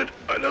mention it,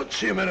 I don't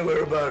see him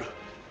anywhere about.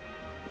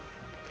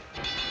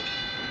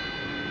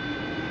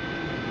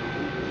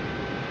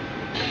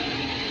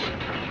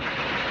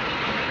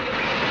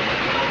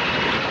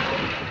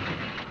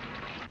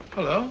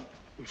 Hello?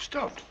 We've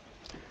stopped.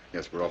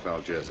 Yes, we're off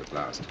Algiers at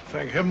last.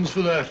 Thank heavens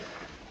for that.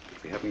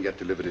 We haven't yet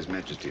delivered His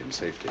Majesty in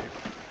safety.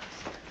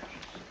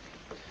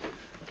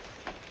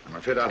 I'm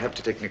afraid I'll have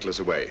to take Nikolas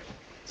away.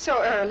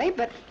 So early,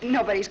 but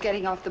nobody's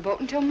getting off the boat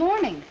until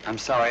morning. I'm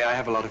sorry, I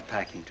have a lot of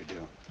packing to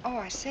do. Oh,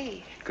 I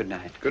see. Good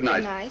night. Good night.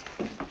 Good night.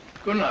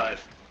 Good night.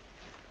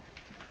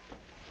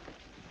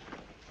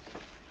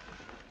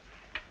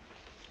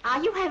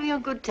 Are you having a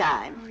good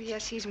time? Oh,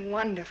 yes, he's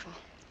wonderful.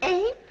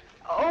 Eh?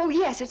 Oh,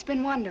 yes, it's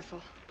been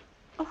wonderful.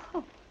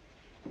 Oh,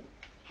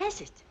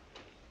 has it?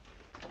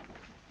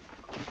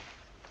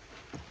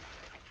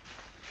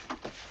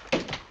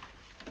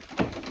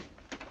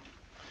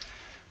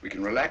 We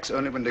can relax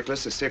only when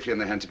Nikolas is safely in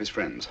the hands of his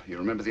friends. You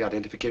remember the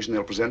identification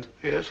they'll present?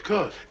 Yes, of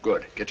course.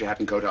 Good. Get your hat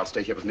and coat. I'll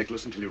stay here with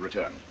Nikolas until you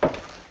return.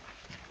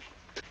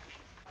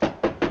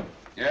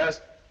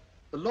 Yes?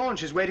 The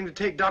launch is waiting to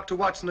take Dr.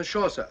 Watson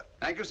ashore, sir.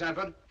 Thank you,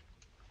 Sanford.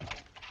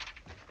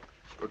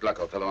 Good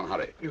luck, old fellow, and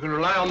hurry. You can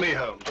rely on me,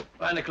 Holmes.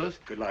 Bye, Nikolas.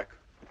 Good luck.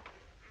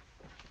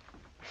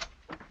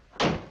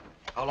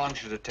 How long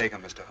should it take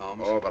him, Mr.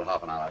 Holmes? Oh, about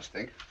half an hour, I should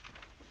think.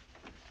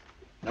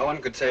 No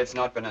one could say it's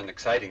not been an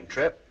exciting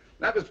trip.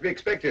 That was to be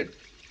expected.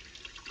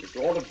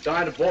 We'd all have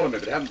died of boredom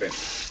if it hadn't been.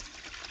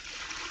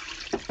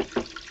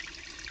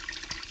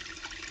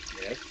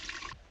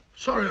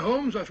 Sorry,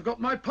 Holmes, I forgot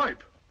my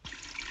pipe.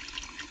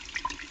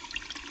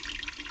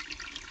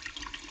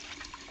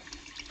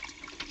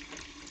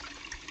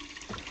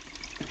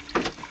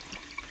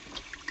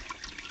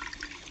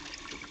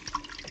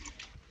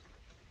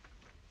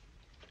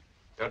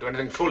 Don't do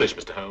anything foolish,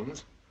 Mr.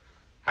 Holmes.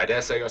 I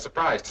dare say you're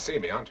surprised to see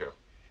me, aren't you?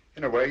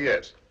 In a way,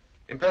 yes.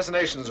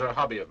 Impersonations are a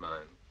hobby of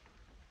mine.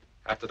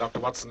 After Dr.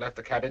 Watson left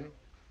the cabin,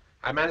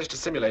 I managed to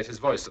simulate his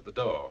voice at the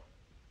door.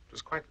 It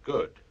was quite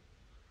good.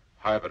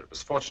 However, it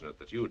was fortunate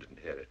that you didn't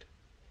hear it.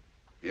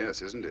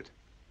 Yes, isn't it?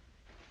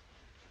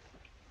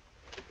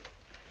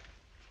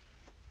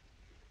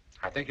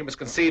 I think you must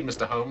concede,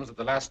 Mr. Holmes, that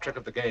the last trick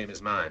of the game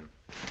is mine.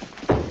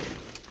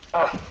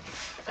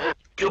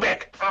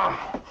 Quebec!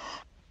 Our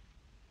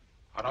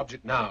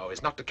object now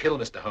is not to kill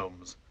Mr.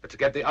 Holmes, but to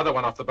get the other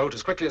one off the boat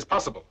as quickly as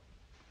possible.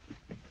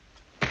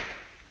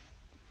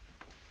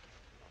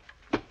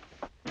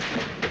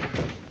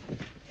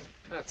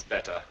 That's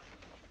better.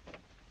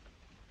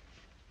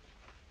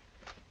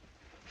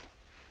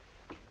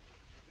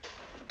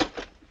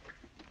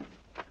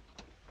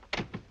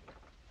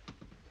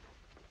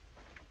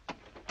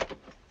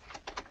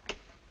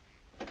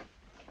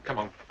 Come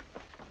on.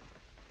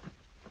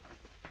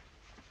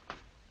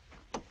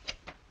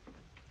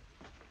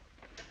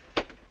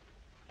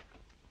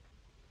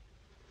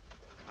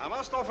 I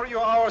must offer you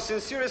our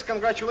sincerest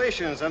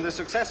congratulations on the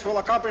successful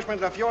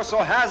accomplishment of your so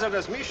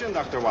hazardous mission,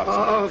 Dr. Watson.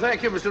 Oh,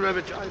 thank you, Mr.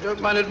 Revich. I don't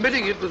mind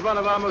admitting it was one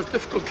of our most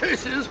difficult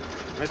cases.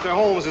 Mr.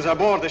 Holmes is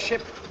aboard the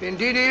ship.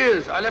 Indeed he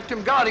is. I left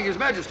him guarding His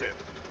Majesty.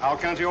 Our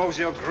country owes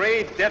you a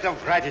great debt of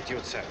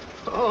gratitude, sir.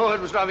 Oh, it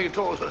was nothing at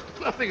all, sir.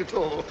 Nothing at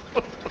all.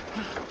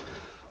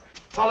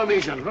 Follow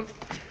me, gentlemen.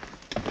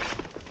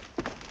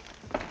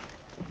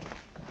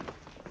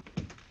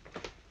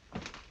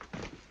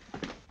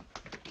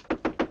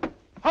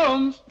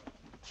 Holmes!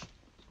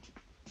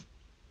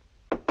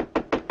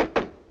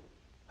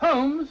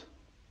 Holmes!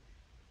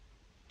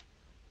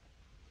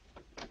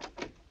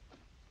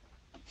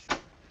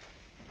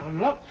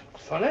 Unlocked.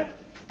 Funny.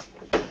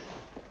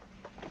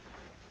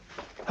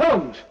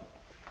 Holmes!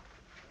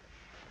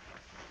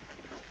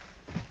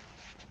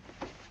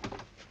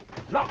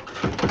 Locked.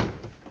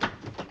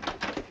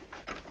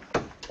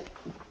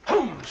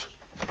 Holmes!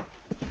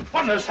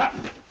 What has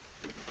happened?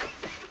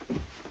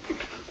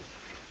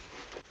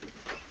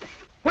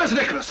 Where's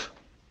Nikolas?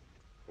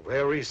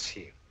 Where is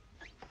he?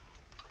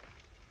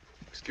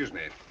 Excuse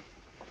me.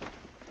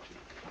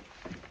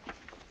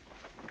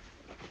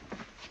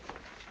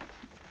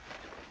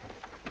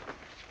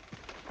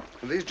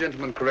 Have these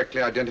gentlemen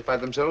correctly identified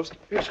themselves?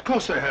 Yes, of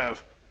course they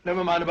have.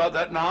 Never mind about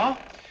that now.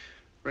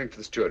 Ring for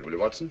the steward, will you,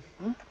 Watson?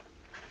 Hmm?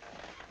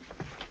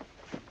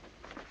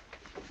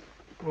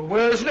 Well,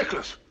 where's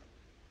Nikolas?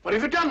 What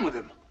have you done with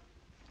him?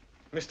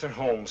 Mr.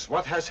 Holmes,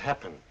 what has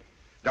happened?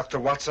 Dr.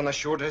 Watson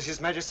assured us His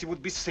Majesty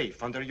would be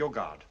safe under your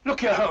guard.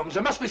 Look here, Holmes,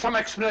 there must be some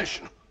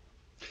explanation.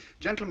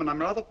 Gentlemen,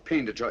 I'm rather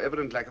pained at your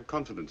evident lack of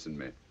confidence in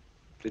me.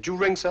 Did you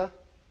ring, sir?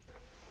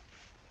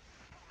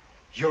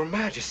 Your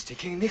Majesty,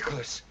 King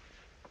Nikolas.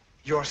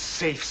 You're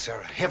safe,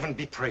 sir. Heaven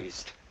be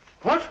praised.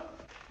 What?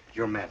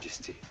 Your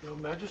Majesty. Your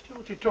Majesty?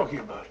 What are you talking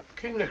about?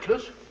 King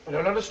Nikolas? I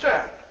don't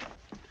understand.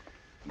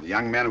 The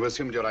young man who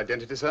assumed your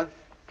identity, sir?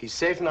 He's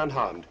safe and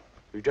unharmed.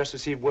 We've just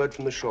received word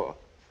from the shore.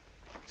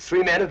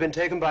 3 men have been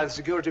taken by the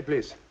security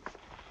police.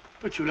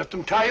 But you let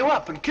them tie you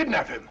up and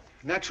kidnap him.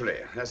 Naturally,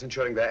 that's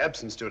ensuring their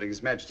absence during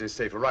His Majesty's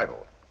safe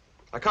arrival.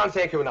 I can't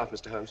thank you enough,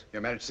 Mr. Holmes.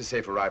 Your Majesty's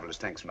safe arrival is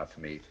thanks enough for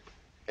me.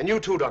 And you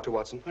too, Dr.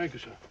 Watson. Thank you,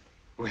 sir.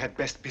 We had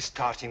best be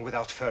starting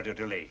without further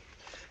delay.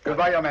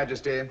 Goodbye, Your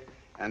Majesty.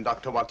 And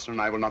Dr. Watson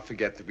and I will not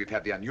forget that we've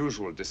had the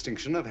unusual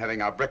distinction of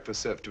having our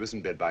breakfast served to us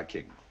in bed by a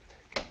king.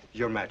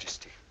 Your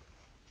Majesty.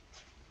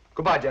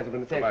 Goodbye,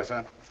 gentlemen. Thank you.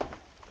 Goodbye, sir.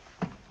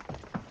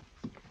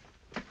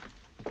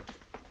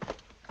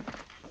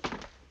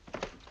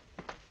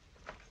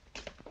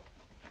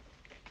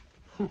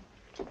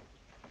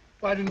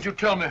 Why didn't you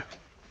tell me?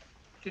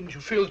 Didn't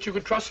you feel that you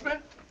could trust me?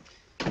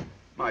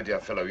 My dear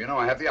fellow, you know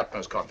I have the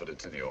utmost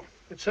confidence in you.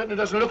 It certainly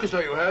doesn't look as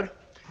though you had.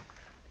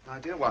 My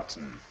dear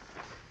Watson,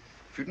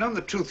 if you'd known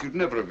the truth, you'd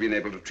never have been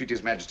able to treat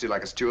His Majesty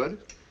like a steward.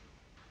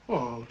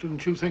 Oh,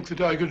 didn't you think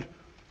that I could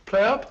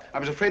play up? I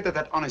was afraid that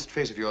that honest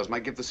face of yours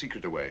might give the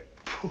secret away.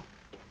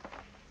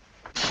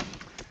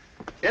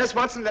 Yes,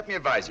 Watson, let me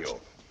advise you.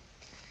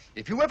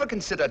 If you ever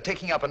consider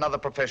taking up another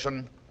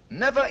profession,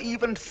 never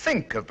even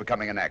think of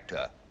becoming an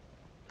actor.